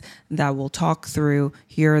insurance that will talk through,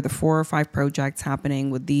 here are the 4 or 5 projects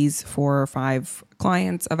happening with these 4 or 5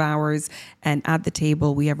 clients of ours. And at the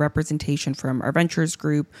table, we have representation from our ventures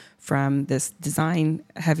group, from this design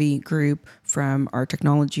heavy group, from our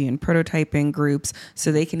technology and prototyping groups,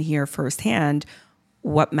 so they can hear firsthand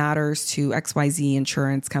what matters to XYZ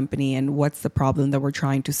insurance company and what's the problem that we're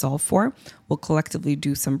trying to solve for. We'll collectively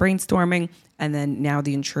do some brainstorming, and then now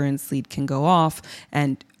the insurance lead can go off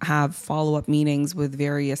and have follow-up meetings with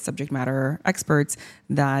various subject matter experts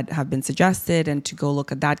that have been suggested, and to go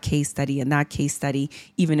look at that case study and that case study,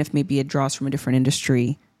 even if maybe it draws from a different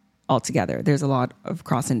industry altogether. There's a lot of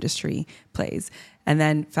cross-industry plays. And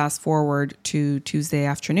then fast forward to Tuesday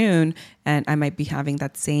afternoon, and I might be having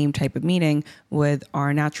that same type of meeting with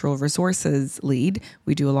our natural resources lead.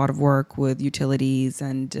 We do a lot of work with utilities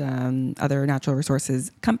and other natural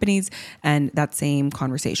resources companies, and that same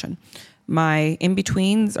conversation. My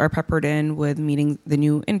in-betweens are peppered in with meeting the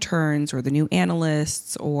new interns or the new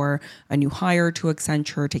analysts or a new hire to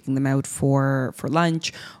Accenture, taking them out for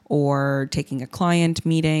lunch, or taking a client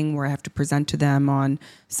meeting where I have to present to them on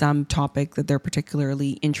some topic that they're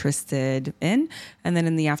particularly interested in. And then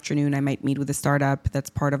in the afternoon, I might meet with a startup that's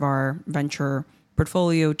part of our venture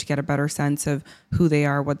portfolio to get a better sense of who they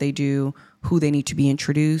are, what they do, who they need to be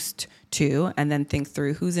introduced to, and then think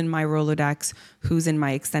through who's in my Rolodex, who's in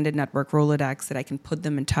my extended network Rolodex that I can put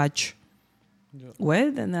them in touch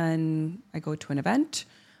with. And then I go to an event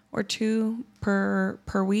or two per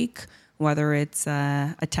week, whether it's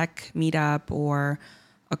a tech meetup or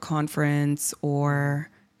a conference or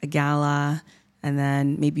a gala. And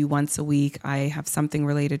then maybe once a week, I have something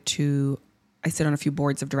related to, I sit on a few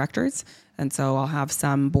boards of directors. And so I'll have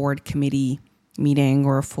some board committee meeting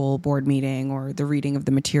or a full board meeting or the reading of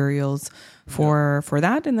the materials for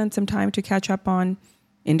that. And then some time to catch up on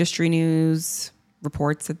industry news,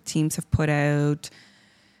 reports that teams have put out,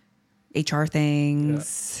 HR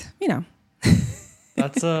things,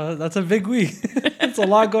 That's a big week. It's a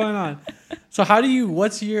lot going on. So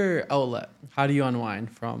what's your outlet? How do you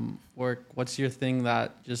unwind from work? What's your thing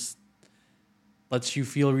that just lets you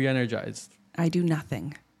feel re-energized? I do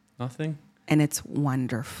nothing. Nothing? And it's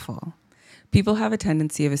wonderful. People have a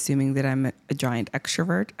tendency of assuming that I'm a giant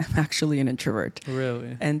extrovert. I'm actually an introvert.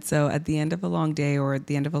 Really? And so at the end of a long day or at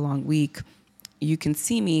the end of a long week, you can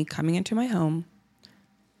see me coming into my home,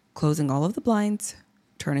 closing all of the blinds,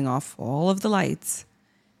 turning off all of the lights,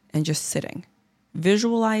 and just sitting.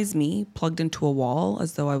 Visualize me plugged into a wall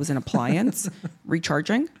as though I was an appliance,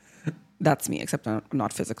 recharging. That's me, except I'm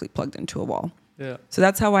not physically plugged into a wall. Yeah. So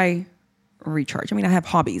that's how I recharge. I mean, I have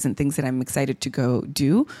hobbies and things that I'm excited to go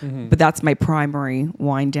do, but that's my primary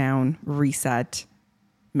wind down, reset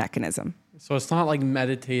mechanism. So it's not like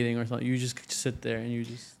meditating or something. You just sit there and you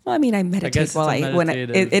just. Well, I mean, I meditate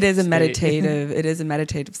it is a meditative. It is a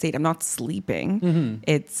meditative state. I'm not sleeping.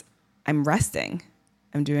 I'm resting.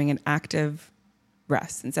 I'm doing an active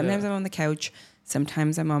rest, and sometimes I'm on the couch.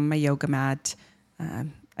 Sometimes I'm on my yoga mat.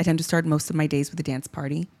 I tend to start most of my days with a dance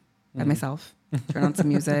party by myself. Turn on some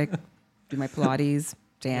music, do my Pilates,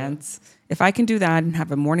 dance. If I can do that and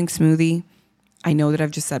have a morning smoothie, I know that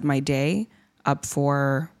I've just set my day up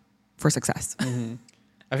for success.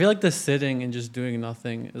 I feel like the sitting and just doing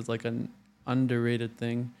nothing is like an underrated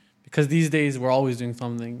thing, because these days we're always doing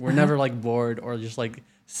something. We're never like bored or just like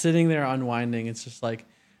sitting there unwinding. It's just like,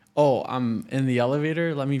 oh, I'm in the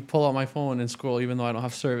elevator. Let me pull out my phone and scroll, even though I don't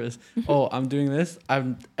have service. Oh, I'm doing this.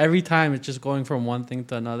 Every time it's just going from one thing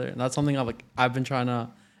to another, and that's something I've been trying to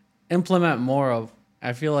implement more of.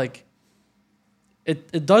 I feel like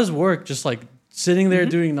it does work, just like sitting there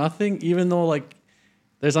doing nothing, even though like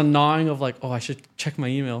there's a gnawing of like, oh, I should check my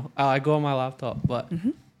email. I go on my laptop, but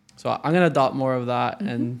so I'm gonna adopt more of that.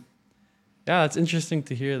 And yeah, it's interesting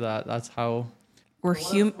to hear that. That's how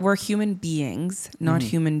we're human beings, not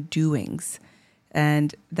human doings,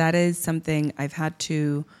 and that is something I've had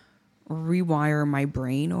to rewire my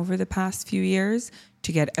brain over the past few years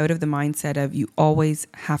to get out of the mindset of you always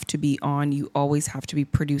have to be on, you always have to be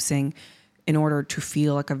producing in order to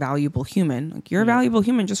feel like a valuable human. Like you're a valuable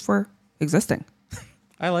human just for existing.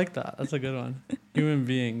 I like that. That's a good one. Human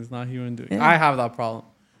beings, not human doing. I have that problem.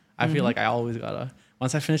 I feel like I always gotta,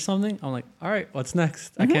 once I finish something, I'm like, all right, what's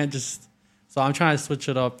next? I can't just, so I'm trying to switch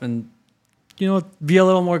it up and, be a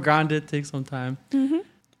little more grounded, take some time.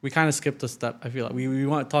 We kind of skipped a step. I feel like we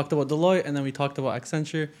talked about Deloitte and then we talked about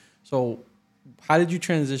Accenture. So how did you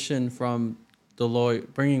transition from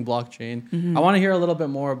Deloitte, bringing blockchain? I want to hear a little bit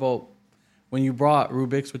more about when you brought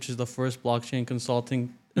Rubix, which is the first blockchain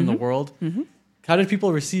consulting in the world. How did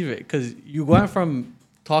people receive it? Because you went from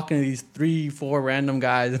talking to these 3-4 random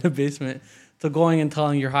guys in the basement to going and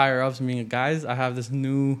telling your higher ups, guys, I have this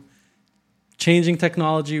new changing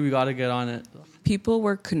technology. We got to get on it. People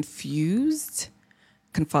were confused,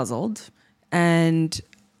 confuzzled, and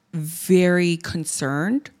very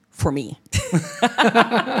concerned for me.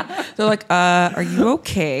 They're like, are you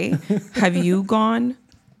okay? Have you gone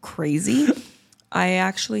crazy? I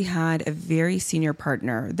actually had a very senior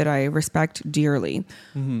partner that I respect dearly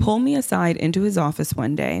pull me aside into his office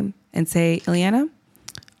one day and say, Iliana,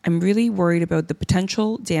 I'm really worried about the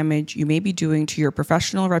potential damage you may be doing to your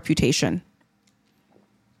professional reputation.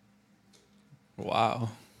 Wow.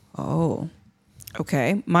 Oh,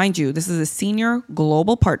 okay. Mind you, this is a senior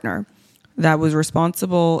global partner that was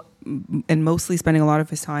responsible and mostly spending a lot of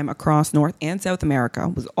his time across North and South America,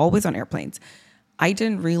 was always on airplanes. I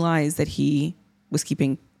didn't realize that he was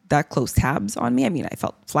keeping that close tabs on me. I mean, I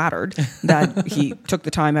felt flattered that he took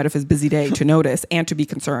the time out of his busy day to notice and to be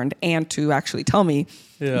concerned and to actually tell me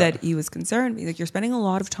that he was concerned. He's like, you're spending a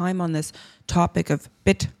lot of time on this topic of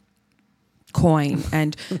Bitcoin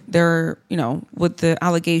and there, with the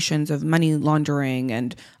allegations of money laundering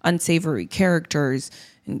and unsavory characters,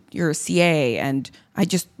 and you're a CA, and I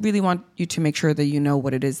just really want you to make sure that you know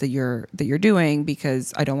what it is that you're doing,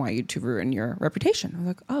 because I don't want you to ruin your reputation. I was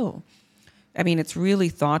like, oh. I mean, it's really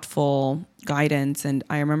thoughtful guidance. And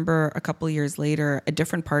I remember a couple of years later, a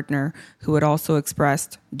different partner who had also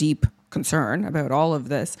expressed deep concern about all of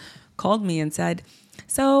this called me and said,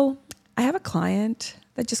 so I have a client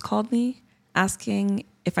that just called me asking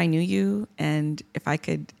if I knew you and if I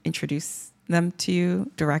could introduce them to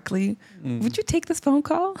you directly, would you take this phone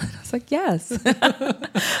call? And I was like, yes,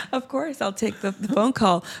 of course I'll take the phone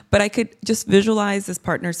call. But I could just visualize this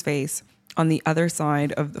partner's face on the other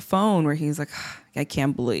side of the phone where he's like, I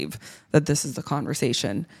can't believe that this is the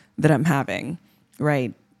conversation that I'm having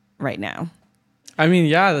right now. I mean,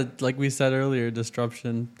 yeah, like we said earlier,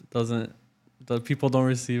 disruption the people don't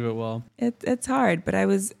receive it well. It's hard, but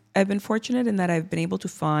I've been fortunate in that I've been able to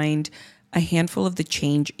find a handful of the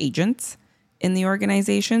change agents in the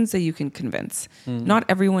organizations that you can convince. Not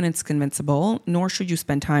everyone is convincible, nor should you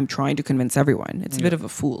spend time trying to convince everyone. It's a bit of a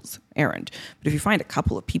fool's errand. But if you find a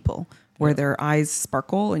couple of people where their eyes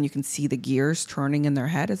sparkle and you can see the gears turning in their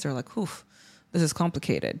head as they're like, oof, this is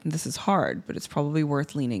complicated, this is hard, but it's probably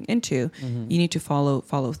worth leaning into. You need to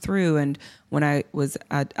follow through. And when I was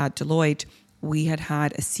at Deloitte, we had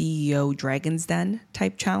a CEO Dragon's Den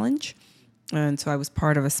type challenge. And so I was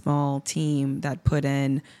part of a small team that put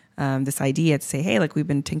in this idea to say, hey, like we've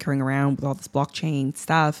been tinkering around with all this blockchain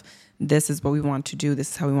stuff. This is what we want to do.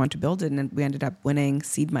 This is how we want to build it. And we ended up winning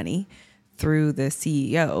seed money through the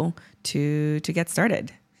CEO to get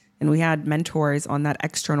started. And we had mentors on that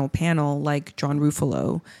external panel like John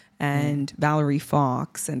Ruffalo and Valerie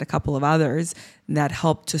Fox and a couple of others that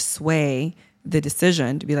helped to sway the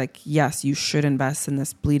decision to be like, yes, you should invest in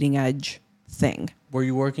this bleeding edge thing. Were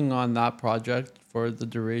you working on that project for the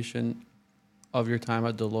duration of your time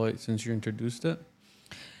at Deloitte since you introduced it?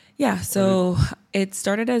 Yeah, so it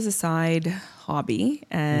started as a side hobby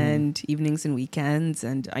and evenings and weekends.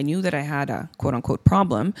 And I knew that I had a quote unquote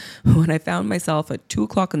problem when I found myself at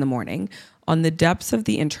 2:00 in the morning on the depths of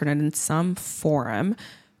the internet in some forum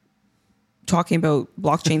talking about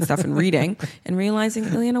blockchain stuff and reading and realizing,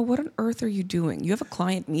 Iliana, what on earth are you doing? You have a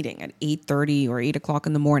client meeting at 8:30 or 8:00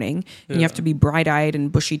 in the morning and you have to be bright-eyed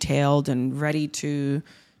and bushy-tailed and ready to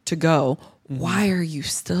go. Why are you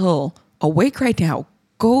still awake right now?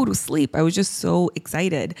 Go to sleep. I was just so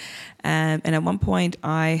excited. And at one point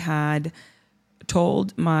I had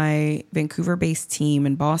told my Vancouver-based team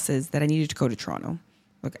and bosses that I needed to go to Toronto.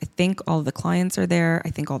 Look, I think all the clients are there.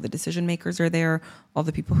 I think all the decision makers are there. All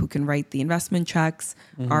the people who can write the investment checks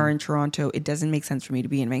are in Toronto. It doesn't make sense for me to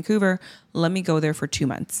be in Vancouver. Let me go there for 2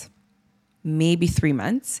 months, maybe 3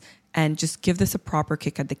 months, and just give this a proper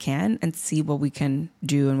kick at the can and see what we can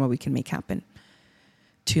do and what we can make happen.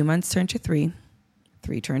 2 months turned to 3,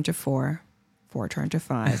 3 turned to 4, 4 turned to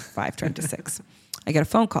 5, 5 turned to 6. I get a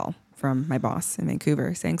phone call from my boss in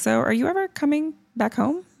Vancouver saying, so are you ever coming back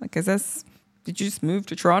home? Like, did you just move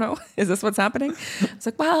to Toronto? Is this what's happening? I was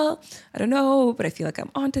like, well, I don't know, but I feel like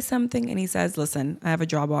I'm onto something. And he says, listen, I have a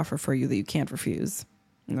job offer for you that you can't refuse.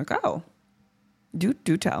 I'm like, oh, do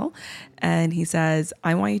tell. And he says,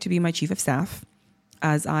 I want you to be my chief of staff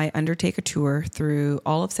as I undertake a tour through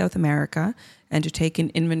all of South America and to take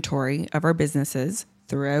an inventory of our businesses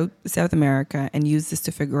throughout South America and use this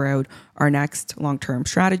to figure out our next long-term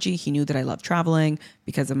strategy. He knew that I love traveling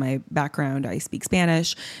because of my background. I speak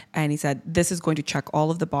Spanish. And he said, this is going to check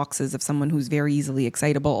all of the boxes of someone who's very easily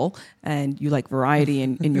excitable and you like variety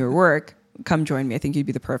in your work. Come join me. I think you'd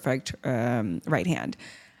be the perfect right hand.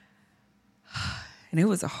 And it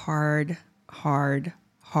was a hard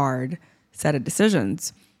set of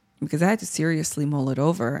decisions because I had to seriously mull it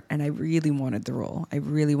over. And I really wanted the role. I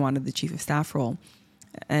really wanted the chief of staff role.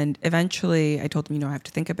 And eventually I told him, I have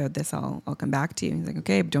to think about this. I'll come back to you. He's like,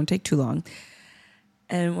 okay, but don't take too long.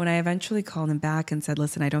 And when I eventually called him back and said,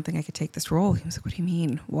 listen, I don't think I could take this role. He was like, what do you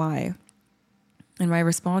mean? Why? And my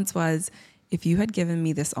response was, if you had given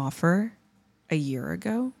me this offer a year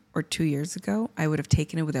ago or 2 years ago, I would have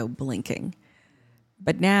taken it without blinking.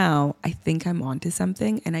 But now I think I'm onto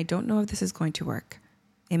something and I don't know if this is going to work.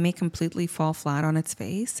 It may completely fall flat on its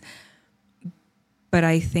face, but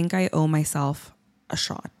I think I owe myself a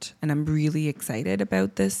shot. And I'm really excited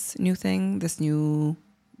about this new thing, this new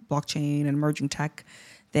blockchain and emerging tech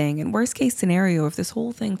thing. And worst case scenario, if this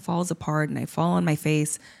whole thing falls apart and I fall on my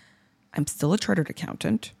face, I'm still a chartered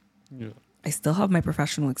accountant. Yeah. I still have my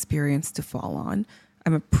professional experience to fall on.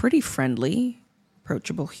 I'm a pretty friendly,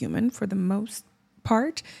 approachable human for the most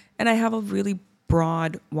part. And I have a really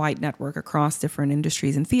broad, wide network across different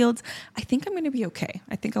industries and fields. I think I'm going to be okay.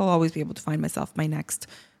 I think I'll always be able to find myself my next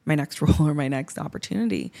role or my next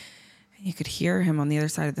opportunity. And you could hear him on the other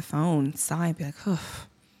side of the phone sigh and be like, oh,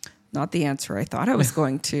 not the answer I thought I was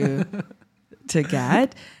going to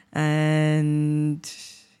get. And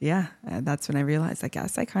yeah, that's when I realized, I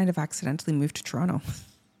guess I kind of accidentally moved to Toronto.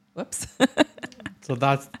 Whoops. So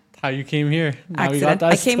that's how you came here. Now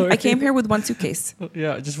I came here with one suitcase.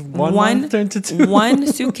 Yeah, just one turned to two. One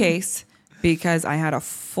suitcase because I had a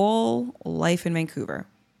full life in Vancouver.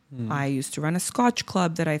 I used to run a Scotch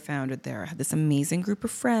club that I founded there. I had this amazing group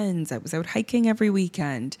of friends. I was out hiking every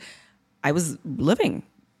weekend. I was living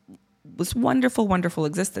this wonderful, wonderful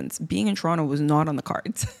existence. Being in Toronto was not on the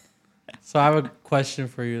cards. So I have a question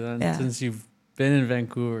for you then. Yeah. Since you've been in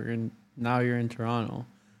Vancouver and now you're in Toronto,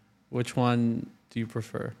 which one do you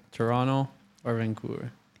prefer, Toronto or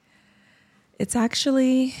Vancouver? It's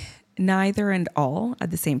actually neither and all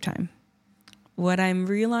at the same time. What I'm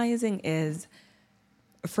realizing is,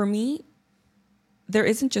 for me, there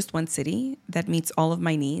isn't just one city that meets all of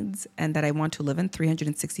my needs and that I want to live in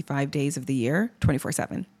 365 days of the year,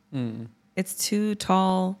 24/7. It's too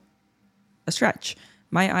tall a stretch.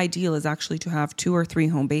 My ideal is actually to have 2 or 3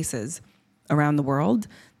 home bases around the world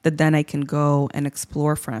that then I can go and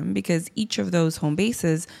explore from, because each of those home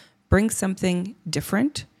bases brings something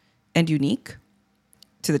different and unique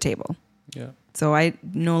to the table. Yeah. So I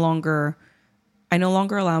no longer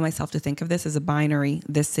allow myself to think of this as a binary,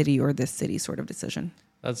 this city or this city sort of decision.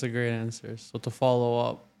 That's a great answer. So to follow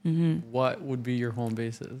up, what would be your home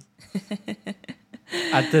bases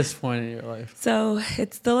at this point in your life? So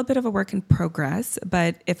it's still a bit of a work in progress,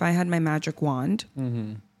 but if I had my magic wand,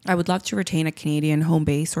 I would love to retain a Canadian home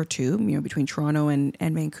base or two, between Toronto and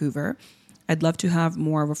Vancouver. I'd love to have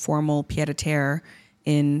more of a formal pied-à-terre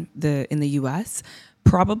in the US.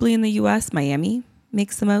 Probably in the US, Miami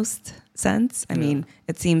makes the most sense. I mean,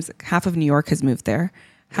 it seems half of New York has moved there.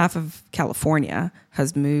 Half of California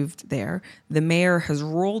has moved there. The mayor has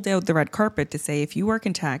rolled out the red carpet to say, if you work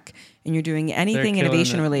in tech and you're doing anything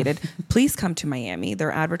innovation related, please come to Miami.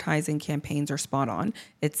 Their advertising campaigns are spot on.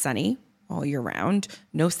 It's sunny all year round,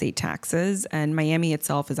 no state taxes. And Miami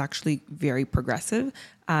itself is actually very progressive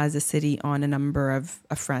as a city on a number of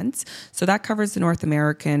fronts. So that covers the North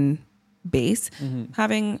American base.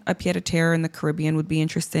 Having a pied-à-terre in the Caribbean would be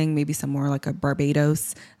interesting, maybe somewhere like a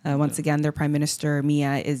Barbados. Once again, their Prime Minister,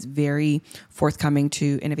 Mia, is very forthcoming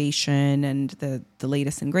to innovation and the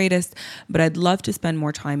latest and greatest. But I'd love to spend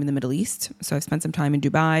more time in the Middle East. So I've spent some time in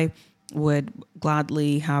Dubai, would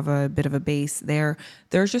gladly have a bit of a base there.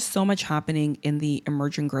 There's just so much happening in the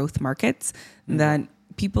emerging growth markets that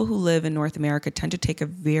people who live in North America tend to take a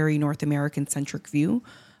very North American-centric view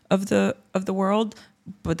of the world,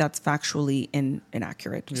 but that's factually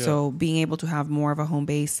inaccurate. Yeah. So being able to have more of a home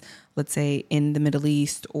base, let's say in the Middle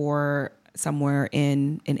East or somewhere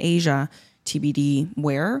in Asia, TBD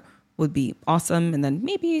where, would be awesome. And then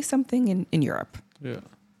maybe something in Europe. Yeah.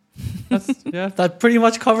 That pretty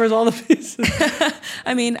much covers all the pieces.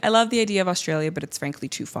 I mean, I love the idea of Australia, but it's frankly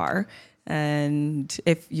too far. And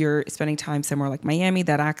if you're spending time somewhere like Miami,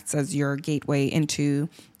 that acts as your gateway into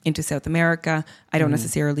South America. I don't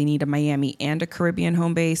necessarily need a Miami and a Caribbean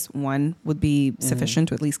home base. One would be sufficient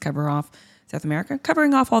to at least cover off South America,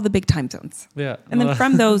 covering off all the big time zones. Yeah. And then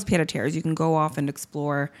from those pied-à-terres, you can go off and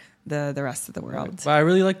explore the rest of the world. Right. But I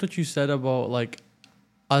really liked what you said about like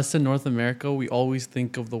us in North America. We always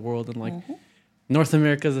think of the world in like North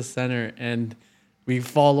America as a center, and we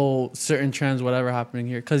follow certain trends, whatever happening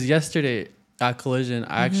here. Because yesterday at Collision,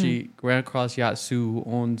 I actually ran across Yatsu, who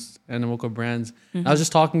owns Animoca Brands. I was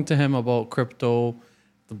just talking to him about crypto,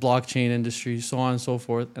 the blockchain industry, so on and so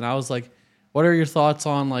forth. And I was like, what are your thoughts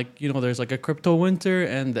on, like, there's like a crypto winter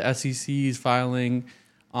and the SEC is filing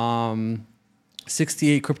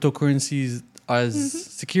 68 cryptocurrencies as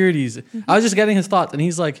securities. I was just getting his thoughts, and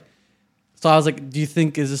he's like, so I was like, do you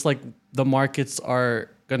think, is this like the markets are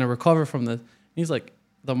going to recover from this? And he's like,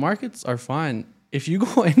 the markets are fine. If you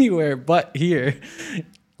go anywhere but here,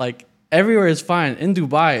 like everywhere is fine. In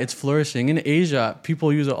Dubai, it's flourishing. In Asia,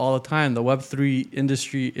 people use it all the time. The Web3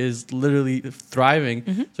 industry is literally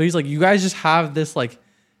thriving. So he's like, you guys just have this like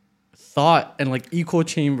thought and like echo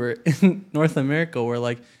chamber in North America where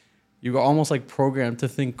like you are almost like programmed to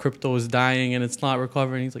think crypto is dying and it's not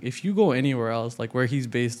recovering. He's like, if you go anywhere else, like where he's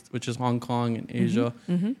based, which is Hong Kong and Asia,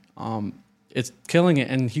 it's killing it.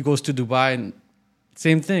 And he goes to Dubai and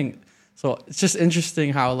same thing. So it's just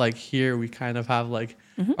interesting how like here we kind of have like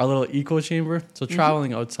our little echo chamber. So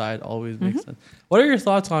traveling outside always makes sense. What are your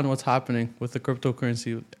thoughts on what's happening with the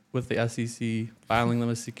cryptocurrency, with the SEC filing them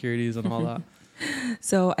as securities and all that?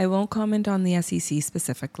 So I won't comment on the SEC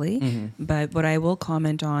specifically, but what I will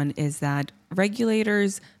comment on is that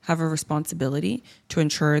regulators have a responsibility to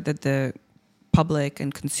ensure that the public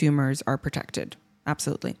and consumers are protected.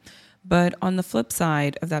 Absolutely. But on the flip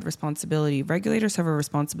side of that responsibility, regulators have a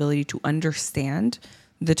responsibility to understand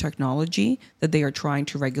the technology that they are trying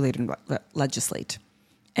to regulate and legislate.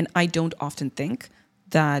 And I don't often think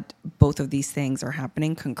that both of these things are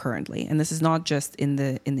happening concurrently. And this is not just in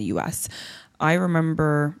the US. I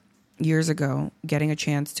remember years ago getting a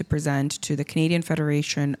chance to present to the Canadian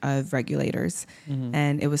Federation of Regulators.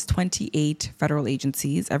 And it was 28 federal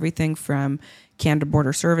agencies, everything from Canada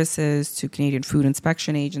Border Services to Canadian Food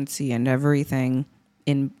Inspection Agency and everything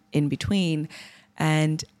in between.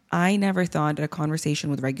 And I never thought a conversation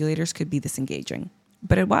with regulators could be this engaging,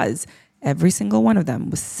 but it was. Every single one of them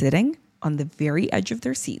was sitting on the very edge of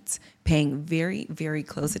their seats, paying very, very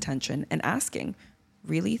close attention and asking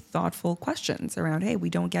really thoughtful questions around, hey, we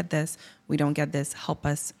don't get this, help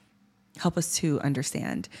us to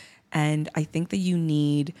understand. And I think that you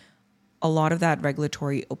need a lot of that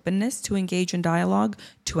regulatory openness to engage in dialogue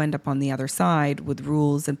to end up on the other side with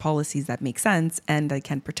rules and policies that make sense and that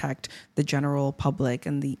can protect the general public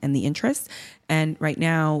and the interests. And right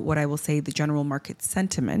now, what I will say, the general market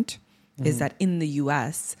sentiment is that in the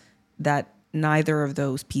US, that neither of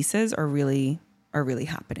those pieces are really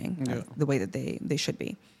happening the way that they should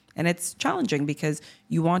be. And it's challenging because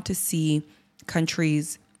you want to see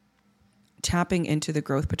countries tapping into the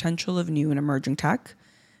growth potential of new and emerging tech,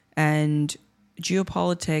 and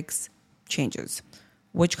geopolitics changes.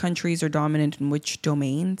 Which countries are dominant in which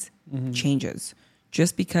domains changes.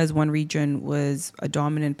 Just because one region was a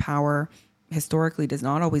dominant power historically does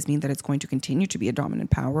not always mean that it's going to continue to be a dominant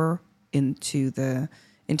power into the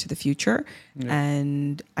future.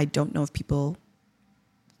 And I don't know if people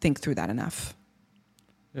think through that enough.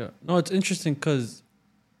 Yeah. No, it's interesting because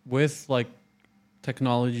with like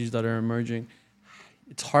technologies that are emerging,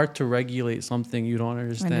 it's hard to regulate something you don't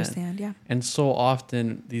understand. Yeah. And so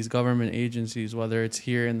often these government agencies, whether it's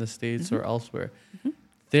here in the States or elsewhere,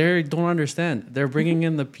 they don't understand. They're bringing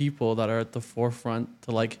in the people that are at the forefront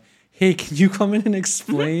to like, hey, can you come in and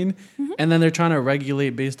explain? And then they're trying to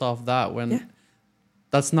regulate based off that when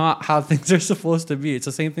that's not how things are supposed to be. It's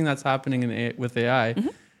the same thing that's happening with AI,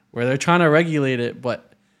 where they're trying to regulate it,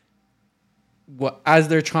 but as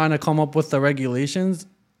they're trying to come up with the regulations,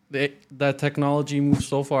 that technology moves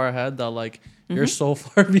so far ahead that like you're so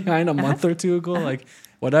far behind a month or two ago. Like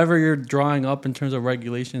whatever you're drawing up in terms of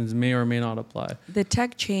regulations may or may not apply. The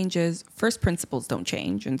tech changes, first principles don't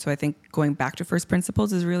change. And so I think going back to first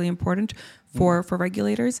principles is really important for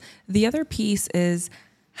regulators. The other piece is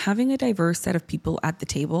having a diverse set of people at the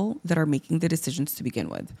table that are making the decisions to begin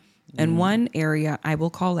with. And one area I will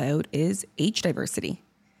call out is age diversity.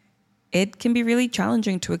 It can be really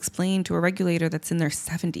challenging to explain to a regulator that's in their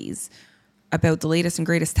 70s about the latest and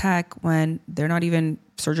greatest tech when they're not even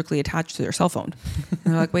surgically attached to their cell phone. And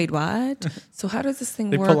they're like, wait, what? So how does this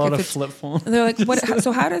thing work? They pull out a flip phone. They're like, what?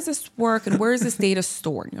 So how does this work? And where is this data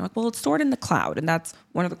stored? And you're like, well, it's stored in the cloud. And that's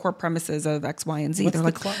one of the core premises of X, Y, and Z. They're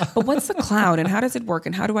like, but what's the cloud? And how does it work?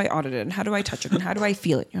 And how do I audit it? And how do I touch it? And how do I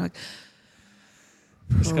feel it? And you're like,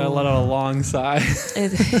 just gotta let out a long sigh.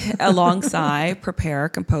 A long sigh, prepare,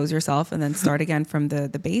 compose yourself, and then start again from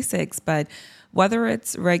the basics. But whether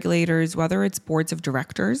it's regulators, whether it's boards of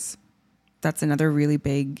directors, that's another really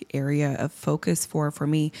big area of focus for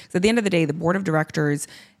me. So at the end of the day, the board of directors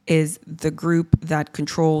is the group that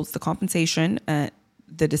controls the compensation,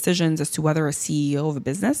 the decisions as to whether a CEO of a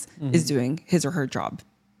business is doing his or her job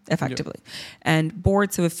effectively. Yep. And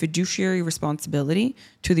boards have a fiduciary responsibility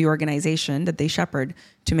to the organization that they shepherd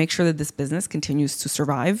to make sure that this business continues to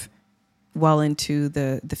survive well into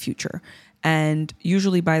the future. And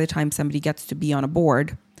usually by the time somebody gets to be on a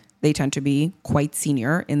board, they tend to be quite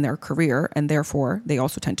senior in their career, and therefore they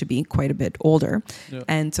also tend to be quite a bit older. Yep.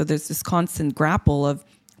 And so there's this constant grapple of,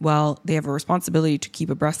 well, they have a responsibility to keep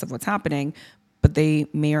abreast of what's happening, but they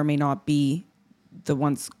may or may not be the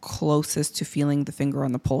ones closest to feeling the finger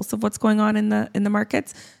on the pulse of what's going on in the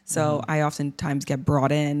markets. So I oftentimes get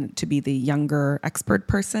brought in to be the younger expert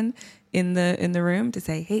person in the room to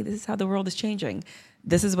say, hey, this is how the world is changing.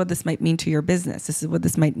 This is what this might mean to your business. This is what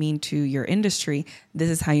this might mean to your industry. This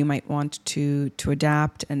is how you might want to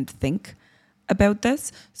adapt and think about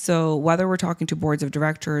this. So whether we're talking to boards of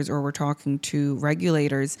directors or we're talking to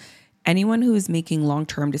regulators, anyone who is making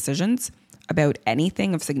long-term decisions about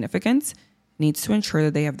anything of significance needs to ensure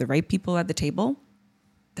that they have the right people at the table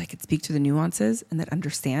that can speak to the nuances and that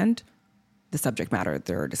understand the subject matter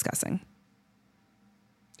they're discussing.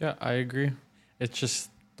 Yeah, I agree. It's just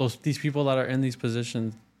these people that are in these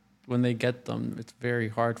positions, when they get them, it's very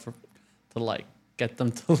hard to get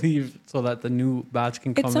them to leave so that the new batch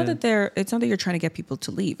can come in. It's not that you're trying to get people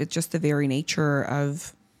to leave. It's just the very nature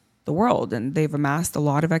of the world, and they've amassed a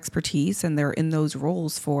lot of expertise and they're in those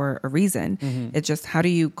roles for a reason. It's just, how do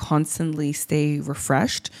you constantly stay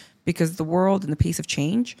refreshed? Because the world and the pace of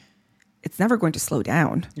change, it's never going to slow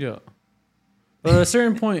down. Yeah. But at a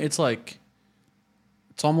certain point, it's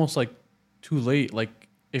almost like too late. Like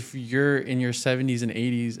if you're in your 70s and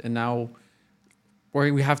 80s and now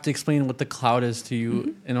where we have to explain what the cloud is to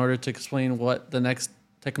you in order to explain what the next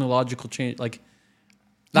technological change, like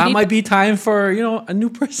that might be time for, a new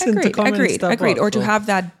person to come in and step up. Or to have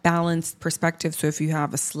that balanced perspective. So if you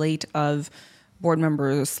have a slate of board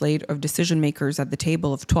members, a slate of decision makers at the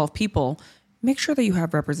table of 12 people, make sure that you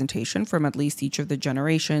have representation from at least each of the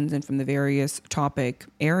generations and from the various topic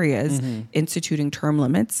areas. Instituting term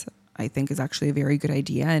limits, I think, is actually a very good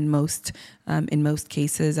idea in most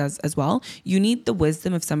cases as well. You need the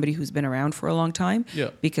wisdom of somebody who's been around for a long time,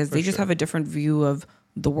 because they just have a different view of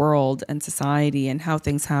the world and society and how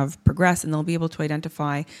things have progressed, and they'll be able to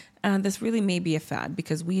identify, this really may be a fad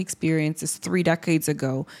because we experienced this 3 decades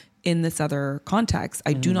ago in this other context.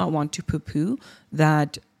 I do not want to poo-poo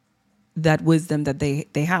that wisdom that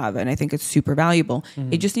they have, and I think it's super valuable.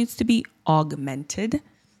 It just needs to be augmented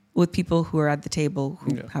with people who are at the table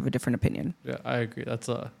who have a different opinion. Yeah, I agree. That's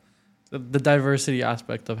the diversity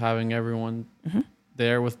aspect of having everyone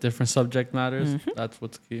there with different subject matters. That's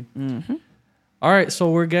what's key. All right, so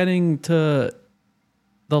we're getting to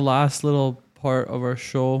the last little part of our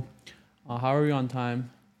show. How are we on time?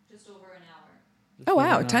 Just over an hour. Oh,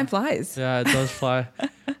 wow. Time flies. Yeah, it does fly.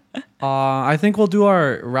 I think we'll do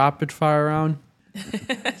our rapid fire round. Just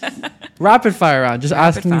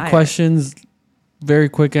asking you questions, very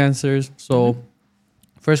quick answers. So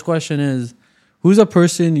first question is, who's a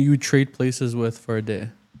person you trade places with for a day?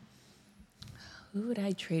 Who would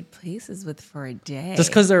I trade places with for a day? Just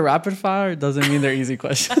because they're rapid fire doesn't mean they're easy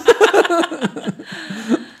questions.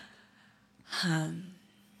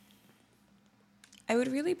 I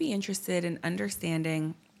would really be interested in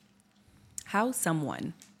understanding how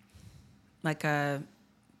someone like a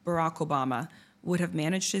Barack Obama would have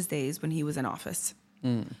managed his days when he was in office.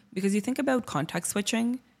 Because you think about context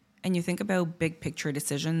switching and you think about big picture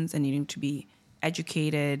decisions and needing to be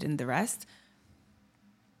educated and the rest.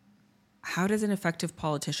 How does an effective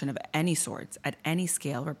politician of any sorts, at any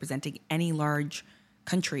scale, representing any large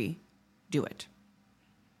country, do it?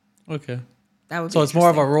 Okay. That would so it's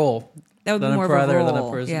more of a role. That would be more of a role. Than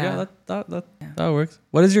a person. Yeah, that works.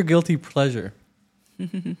 What is your guilty pleasure?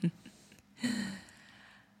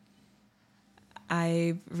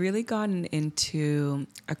 I've really gotten into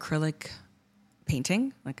acrylic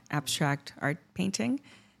painting, like abstract art painting,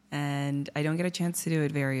 and I don't get a chance to do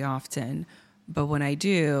it very often. But when I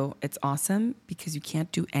do, it's awesome because you can't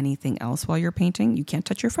do anything else while you're painting. You can't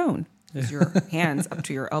touch your phone because your hands up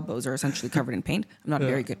to your elbows are essentially covered in paint. I'm not a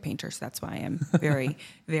very good painter, so that's why I'm very,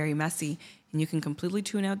 very messy. And you can completely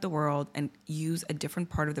tune out the world and use a different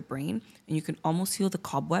part of the brain, and you can almost feel the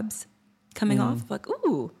cobwebs coming off. Like,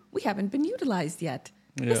 ooh, we haven't been utilized yet.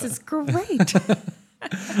 This is great.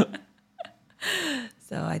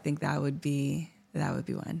 So I think that would be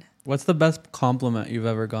one. What's the best compliment you've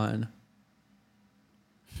ever gotten?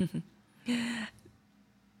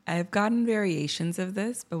 I've gotten variations of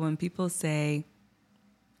this, but when people say,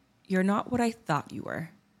 "You're not what I thought you were,"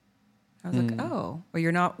 I was like, "Oh," or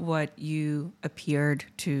 "You're not what you appeared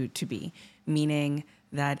to be," meaning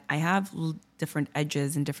that I have different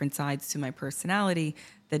edges and different sides to my personality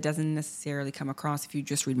that doesn't necessarily come across if you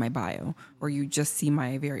just read my bio or you just see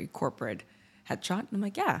my very corporate headshot. And I'm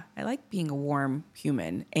like, yeah, I like being a warm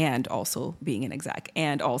human and also being an exec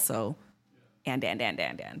and also and.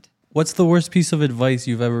 What's the worst piece of advice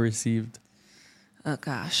you've ever received? Oh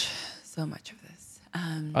gosh, so much of this.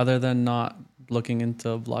 Other than not looking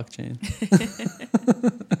into blockchain.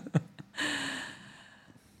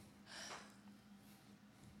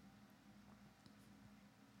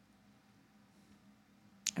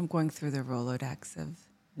 I'm going through the Rolodex of...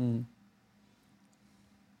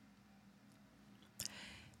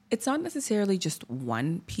 It's not necessarily just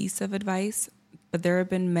one piece of advice, but there have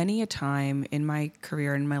been many a time in my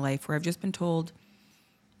career, in my life, where I've just been told,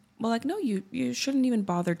 well, like, no, you shouldn't even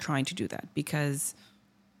bother trying to do that because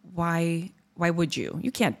why would you?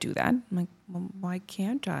 You can't do that. I'm like, well, why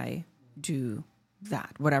can't I do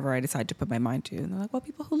that? Whatever I decide to put my mind to. And they're like, well,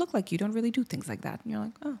 people who look like you don't really do things like that. And you're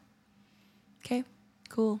like, oh, okay,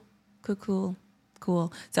 cool.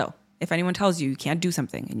 So if anyone tells you can't do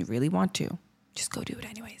something and you really want to, just go do it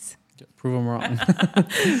anyways. Prove them wrong.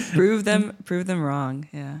 prove them wrong.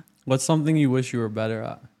 Yeah. What's something you wish you were better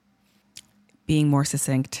at? Being more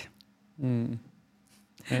succinct. And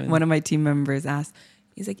One of my team members asked,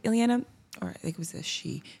 he's like, Iliana, or I think it was a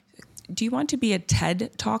she, do you want to be a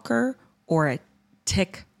TED talker or a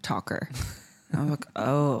tick talker? And I'm like,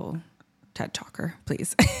 oh, TED talker,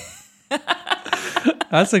 please.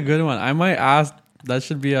 That's a good one. I might ask, that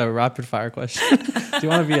should be a rapid fire question. Do you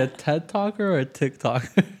want to be a TED talker or a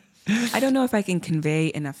TikToker? I don't know if I can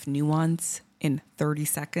convey enough nuance in 30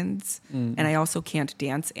 seconds. And I also can't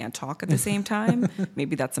dance and talk at the same time.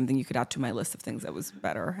 Maybe that's something you could add to my list of things I was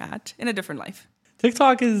better at in a different life.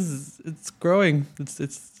 TikTok it's growing.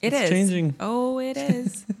 It's changing. Oh, it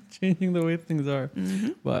is. Changing the way things are.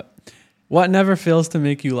 But what never fails to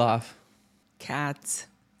make you laugh? Cats.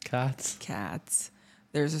 Cats.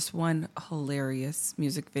 There's this one hilarious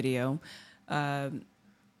music video,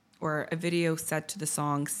 or a video set to the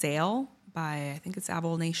song Sail by, I think it's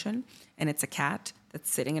Abel Nation. And it's a cat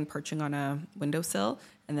that's sitting and perching on a windowsill.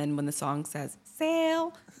 And then when the song says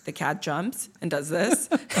sail, the cat jumps and does this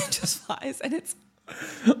and just flies. And it's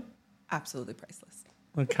absolutely priceless.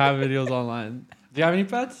 The cat videos online. Do you have any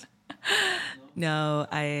pets? No,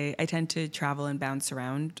 I tend to travel and bounce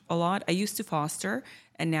around a lot. I used to foster,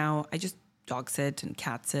 and now I just dog sit and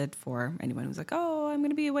cat sit for anyone who's like, oh, I'm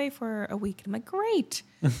going to be away for a week. And I'm like, great.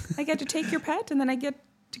 I get to take your pet, and then I get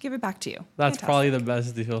to give it back to you. That's Fantastic. probably the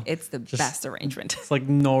best deal. It's the best arrangement. It's like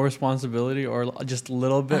no responsibility or just a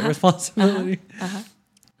little bit responsibility.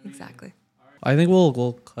 Exactly. I think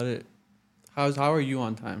we'll cut it. How are you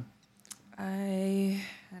on time? I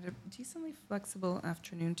had a decently flexible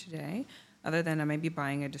afternoon today, other than I might be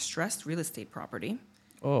buying a distressed real estate property.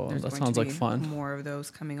 Oh, There's that going sounds to like be fun. More of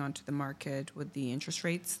those coming onto the market with the interest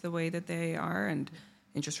rates the way that they are, and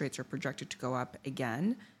interest rates are projected to go up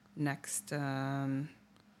again next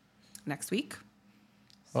week.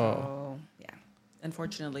 So, yeah.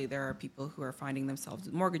 Unfortunately, there are people who are finding themselves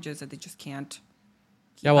with mortgages that they just can't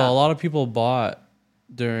keep Yeah, well, up. a lot of people bought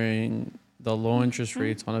during the low interest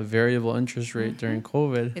rates on a variable interest rate during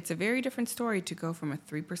COVID. It's a very different story to go from a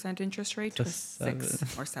 3% interest rate to a 6 7.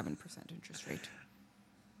 or 7% interest rate.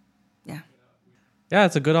 Yeah. Yeah,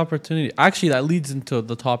 it's a good opportunity. Actually, that leads into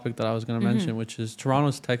the topic that I was going to mention, which is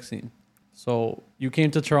Toronto's tech scene. So you came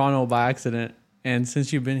to Toronto by accident, and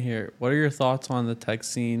since you've been here, what are your thoughts on the tech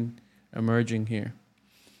scene emerging here?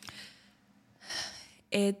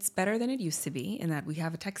 It's better than it used to be in that we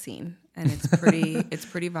have a tech scene, and it's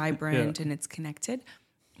pretty vibrant and it's connected.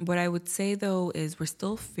 What I would say though is we're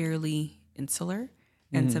still fairly insular,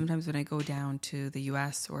 and sometimes when I go down to the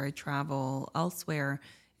US or I travel elsewhere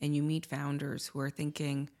and you meet founders who are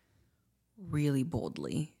thinking really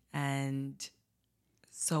boldly and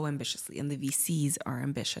so ambitiously, and the VCs are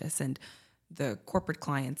ambitious, and the corporate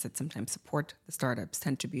clients that sometimes support the startups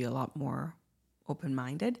tend to be a lot more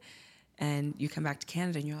open-minded. And you come back to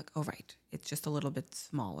Canada and you're like, oh, right, it's just a little bit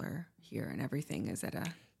smaller here and everything is at a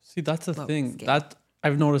See, that's the thing. scale. That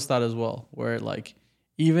I've noticed that as well, where like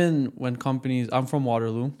even when companies, I'm from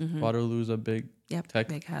Waterloo. Waterloo's a big tech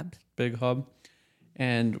big hub.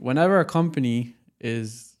 And whenever a company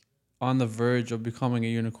is on the verge of becoming a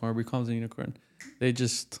unicorn or becomes a unicorn, they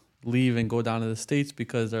just leave and go down to the States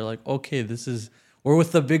because they're like, okay, we're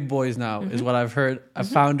with the big boys now, is what I've heard a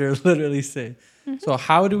founder literally say. So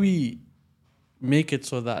how do we make it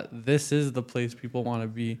so that this is the place people want to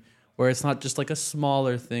be, where it's not just like a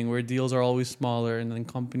smaller thing, where deals are always smaller and then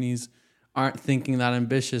companies aren't thinking that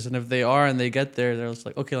ambitious. And if they are and they get there, they're just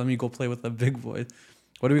like, okay, let me go play with the big boys.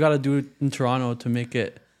 What do we got to do in Toronto to make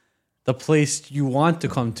it the place you want to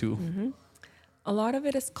come to? A lot of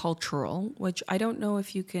it is cultural, which I don't know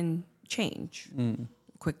if you can change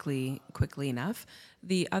quickly enough.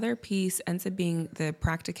 The other piece ends up being the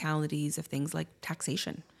practicalities of things like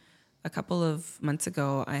taxation. A couple of months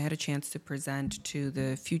ago, I had a chance to present to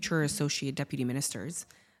the future associate deputy ministers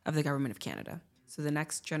of the Government of Canada. So the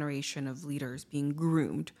next generation of leaders being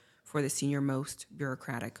groomed for the senior most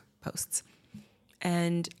bureaucratic posts.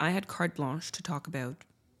 And I had carte blanche to talk about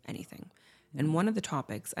anything. And one of the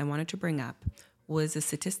topics I wanted to bring up was a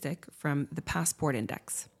statistic from the Passport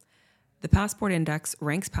Index. The Passport Index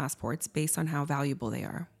ranks passports based on how valuable they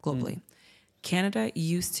are globally. Canada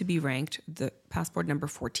used to be ranked the passport number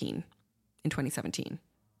 14 in 2017.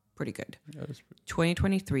 Pretty good.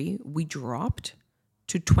 2023, we dropped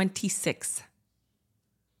to 26.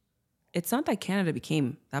 It's not that Canada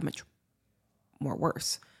became that much more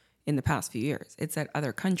worse in the past few years. It's that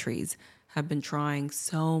other countries have been trying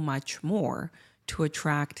so much more to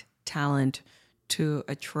attract talent, to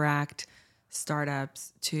attract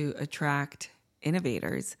startups, to attract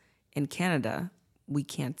innovators. In Canada, we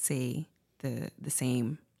can't say the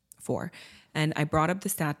same for. And I brought up the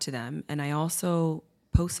stat to them, and I also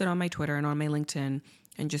posted on my Twitter and on my LinkedIn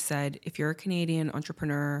and just said, if you're a Canadian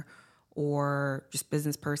entrepreneur or just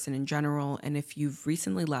business person in general, and if you've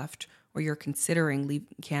recently left or you're considering leaving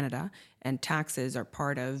Canada and taxes are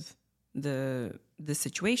part of the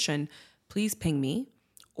situation, please ping me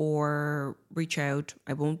or reach out.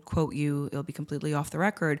 I won't quote you. It'll be completely off the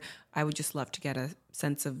record. I would just love to get a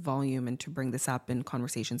sense of volume and to bring this up in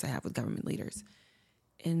conversations I have with government leaders.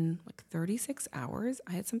 in like 36 hours,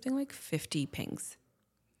 I had something like 50 pings.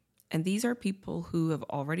 And these are people who have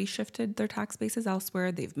already shifted their tax bases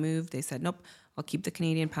elsewhere. They've moved. They said, nope, I'll keep the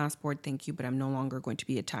Canadian passport. Thank you. But I'm no longer going to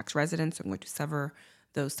be a tax resident. So I'm going to sever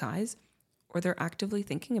those ties. Or they're actively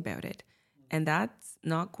thinking about it. And that's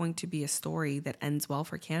not going to be a story that ends well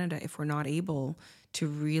for Canada if we're not able to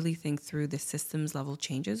really think through the systems level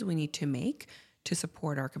changes we need to make to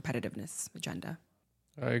support our competitiveness agenda.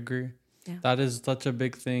 I agree. Yeah. That is such a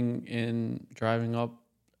big thing in driving up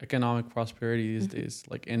economic prosperity these days,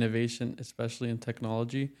 like innovation, especially in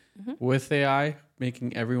technology, with AI,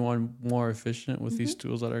 making everyone more efficient with these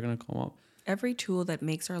tools that are going to come up. Every tool that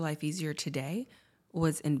makes our life easier today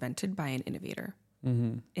was invented by an innovator.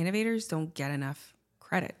 Innovators don't get enough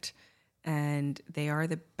credit, and they are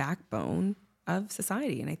the backbone of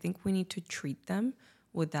society. And I think we need to treat them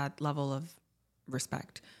with that level of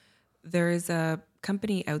respect. There is a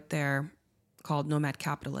company out there called Nomad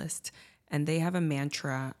Capitalist, and they have a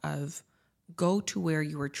mantra of go to where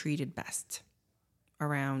you were treated best.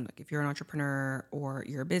 Around, like, if you're an entrepreneur or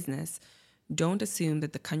you're a business, don't assume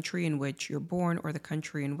that the country in which you're born or the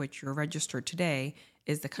country in which you're registered today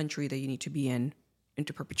is the country that you need to be in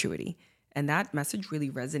into perpetuity. And that message really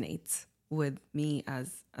resonates with me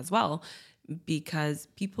as well, because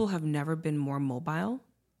people have never been more mobile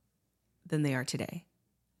than they are today.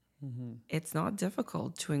 It's not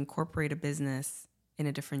difficult to incorporate a business in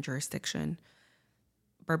a different jurisdiction.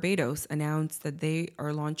 Barbados announced that they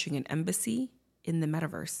are launching an embassy in the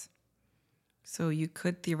metaverse. So you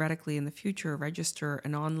could theoretically in the future register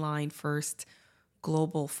an online first,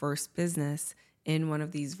 global first business in one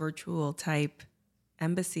of these virtual type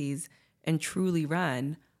embassies and truly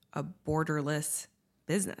run a borderless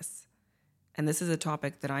business. And this is a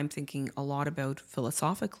topic that I'm thinking a lot about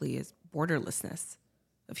philosophically, is borderlessness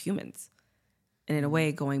of humans. And in a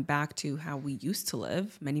way, going back to how we used to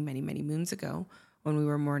live many, many, many moons ago, when we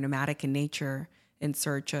were more nomadic in nature, in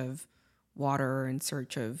search of water, in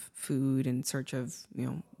search of food, in search of,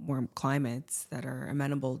 warm climates that are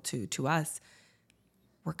amenable to us,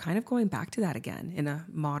 we're kind of going back to that again in a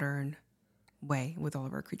modern way with all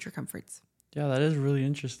of our creature comforts. Yeah, that is really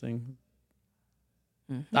interesting.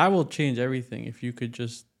 That will change everything if you could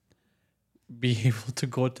just be able to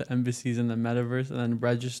go to embassies in the metaverse and then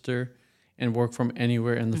register and work from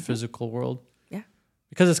anywhere in the physical world. Yeah.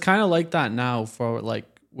 Because it's kind of like that now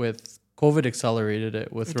with COVID accelerated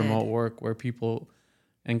it with remote work, where people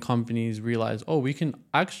and companies realize, we can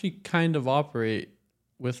actually kind of operate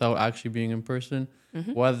without actually being in person,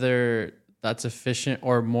 whether that's efficient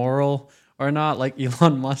or moral or not. Like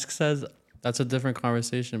Elon Musk says, that's a different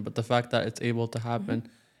conversation. But the fact that it's able to happen,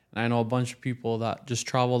 and I know a bunch of people that just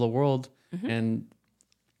travel the world. And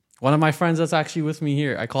one of my friends that's actually with me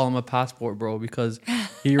here, I call him a passport bro because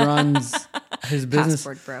he runs his business.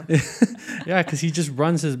 Passport bro. Yeah, because he just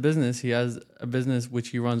runs his business. He has a business which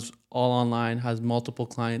he runs all online, has multiple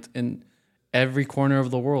clients in every corner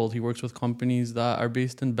of the world. He works with companies that are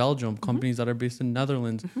based in Belgium, companies that are based in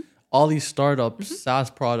Netherlands, all these startups, SaaS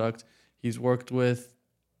products. He's worked with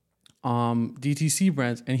DTC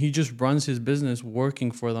brands, and he just runs his business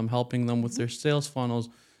working for them, helping them with their sales funnels,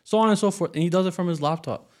 so on and so forth. And he does it from his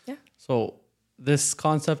laptop. Yeah. So this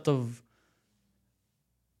concept of,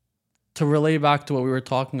 to relay back to what we were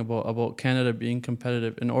talking about Canada being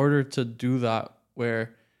competitive, in order to do that,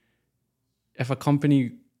 where if a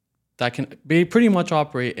company that can pretty much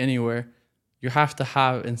operate anywhere, you have to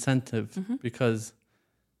have incentive, because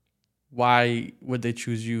why would they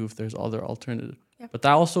choose you if there's other alternatives? Yeah. But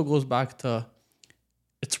that also goes back to,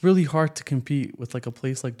 it's really hard to compete with like a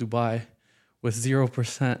place like Dubai with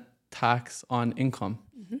 0% tax on income.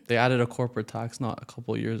 They added a corporate tax not a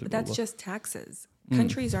couple of years ago. But that's just taxes.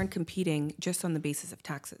 Countries aren't competing just on the basis of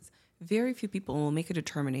taxes. Very few people will make a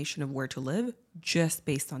determination of where to live just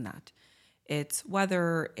based on that. It's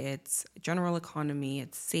weather, it's general economy,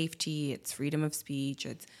 it's safety, it's freedom of speech,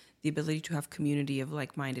 it's the ability to have community of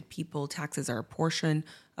like-minded people. Taxes are a portion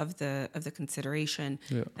of the consideration.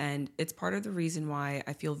 Yeah. And it's part of the reason why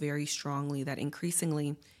I feel very strongly that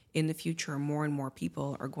increasingly in the future, more and more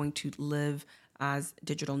people are going to live as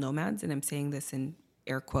digital nomads. And I'm saying this in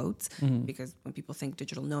air quotes, because when people think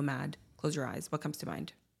digital nomad, close your eyes. What comes to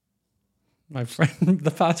mind? My friend, the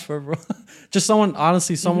passport bro. Just someone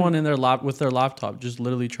in their with their laptop, just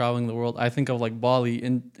literally traveling the world. I think of like Bali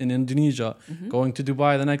in Indonesia, going to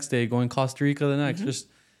Dubai the next day, going Costa Rica the next, just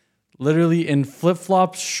literally in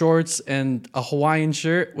flip-flops, shorts, and a Hawaiian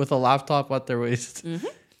shirt with a laptop at their waist.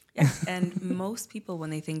 Yeah, and most people, when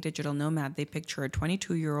they think digital nomad, they picture a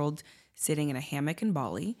 22-year-old sitting in a hammock in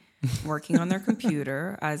Bali, working on their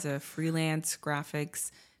computer as a freelance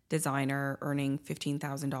graphics designer earning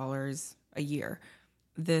 $15,000 a year.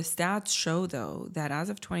 The stats show, though, that as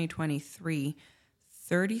of 2023,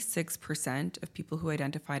 36% of people who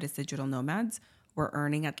identified as digital nomads were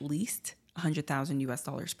earning at least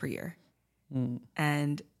 $100,000 per year.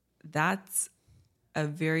 And that's a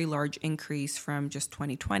very large increase from just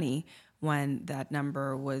 2020, when that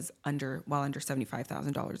number was under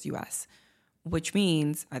 $75,000 US, which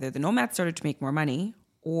means either the nomads started to make more money,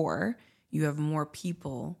 or you have more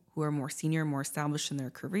people who are more senior, more established in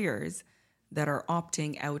their careers, that are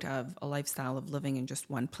opting out of a lifestyle of living in just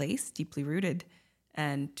one place, deeply rooted,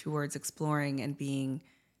 and towards exploring and being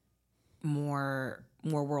more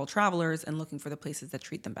world travelers and looking for the places that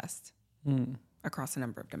treat them best across a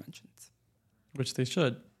number of dimensions. Which they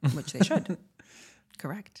should. Which they should.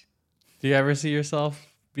 Correct. Do you ever see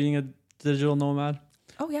yourself being a digital nomad?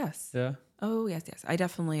 Oh, yes. Yeah. Oh, yes. I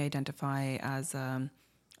definitely identify as a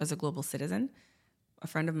global citizen. A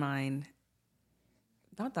friend of mine,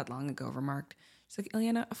 not that long ago, remarked, she's like,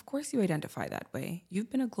 Iliana, of course you identify that way.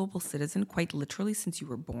 You've been a global citizen quite literally since you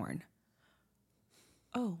were born.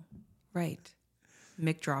 Oh, right.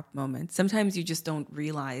 Mic drop moment. Sometimes you just don't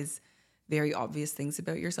realize very obvious things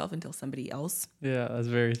about yourself until somebody else that's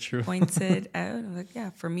very true. points it out. I'm like, yeah,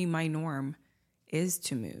 for me, my norm is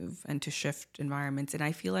to move and to shift environments. And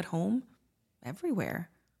I feel at home everywhere.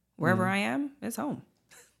 Wherever I am, is home.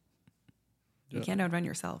 You can't outrun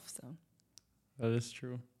yourself. So that is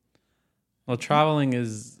true. Well, traveling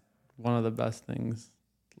is one of the best things.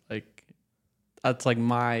 Like, that's like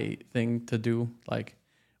my thing to do. Like,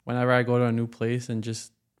 whenever I go to a new place and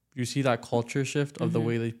just you see that culture shift of the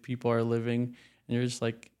way that people are living, and you're just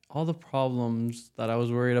like, all the problems that I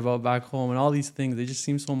was worried about back home and all these things, they just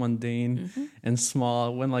seem so mundane and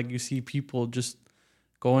small when like you see people just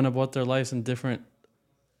going about their lives in different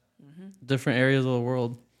areas of the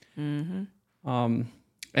world.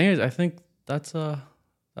 Anyways, I think that's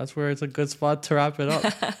where it's a good spot to wrap it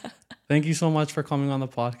up. Thank you so much for coming on the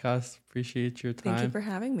podcast. Appreciate your time. thank you for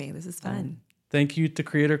having me. This is fun. Thank you to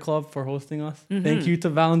Creator Club for hosting us. Thank you to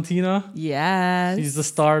Valentina. Yes. She's the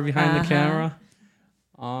star behind the camera.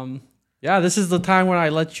 This is the time when I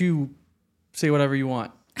let you say whatever you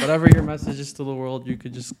want. Whatever your message is to the world, you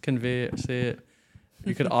could just convey it, say it.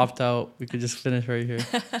 You could opt out. We could just finish right here.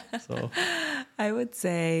 So I would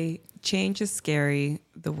say change is scary.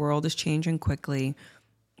 The world is changing quickly,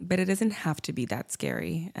 but it doesn't have to be that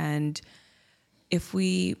scary. And if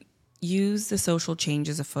we use the social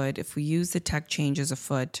changes afoot, if we use the tech changes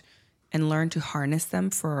afoot and learn to harness them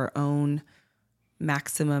for our own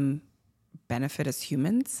maximum benefit as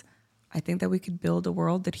humans, I think that we could build a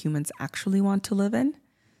world that humans actually want to live in.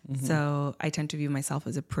 So I tend to view myself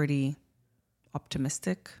as a pretty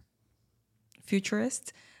optimistic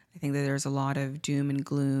futurist. I think that there's a lot of doom and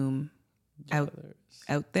gloom out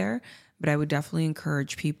there, but I would definitely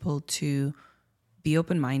encourage people to be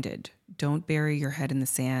open-minded. Don't bury your head in the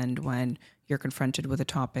sand when you're confronted with a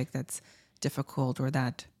topic that's difficult or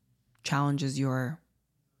that challenges your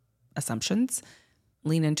assumptions.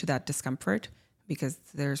 Lean into that discomfort, because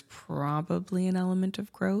there's probably an element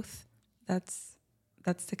of growth that's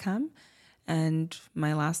to come. And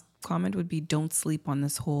my last comment would be, don't sleep on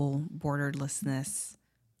this whole borderlessness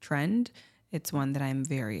trend. It's one that I'm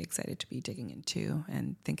very excited to be digging into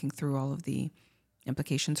and thinking through all of the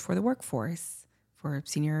implications for the workforce, for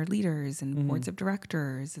senior leaders and boards of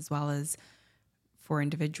directors, as well as for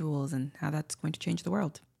individuals, and how that's going to change the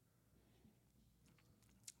world.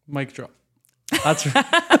 Mic drop. That's right.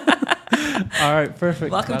 All right,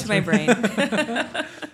 perfect. Welcome to my brain.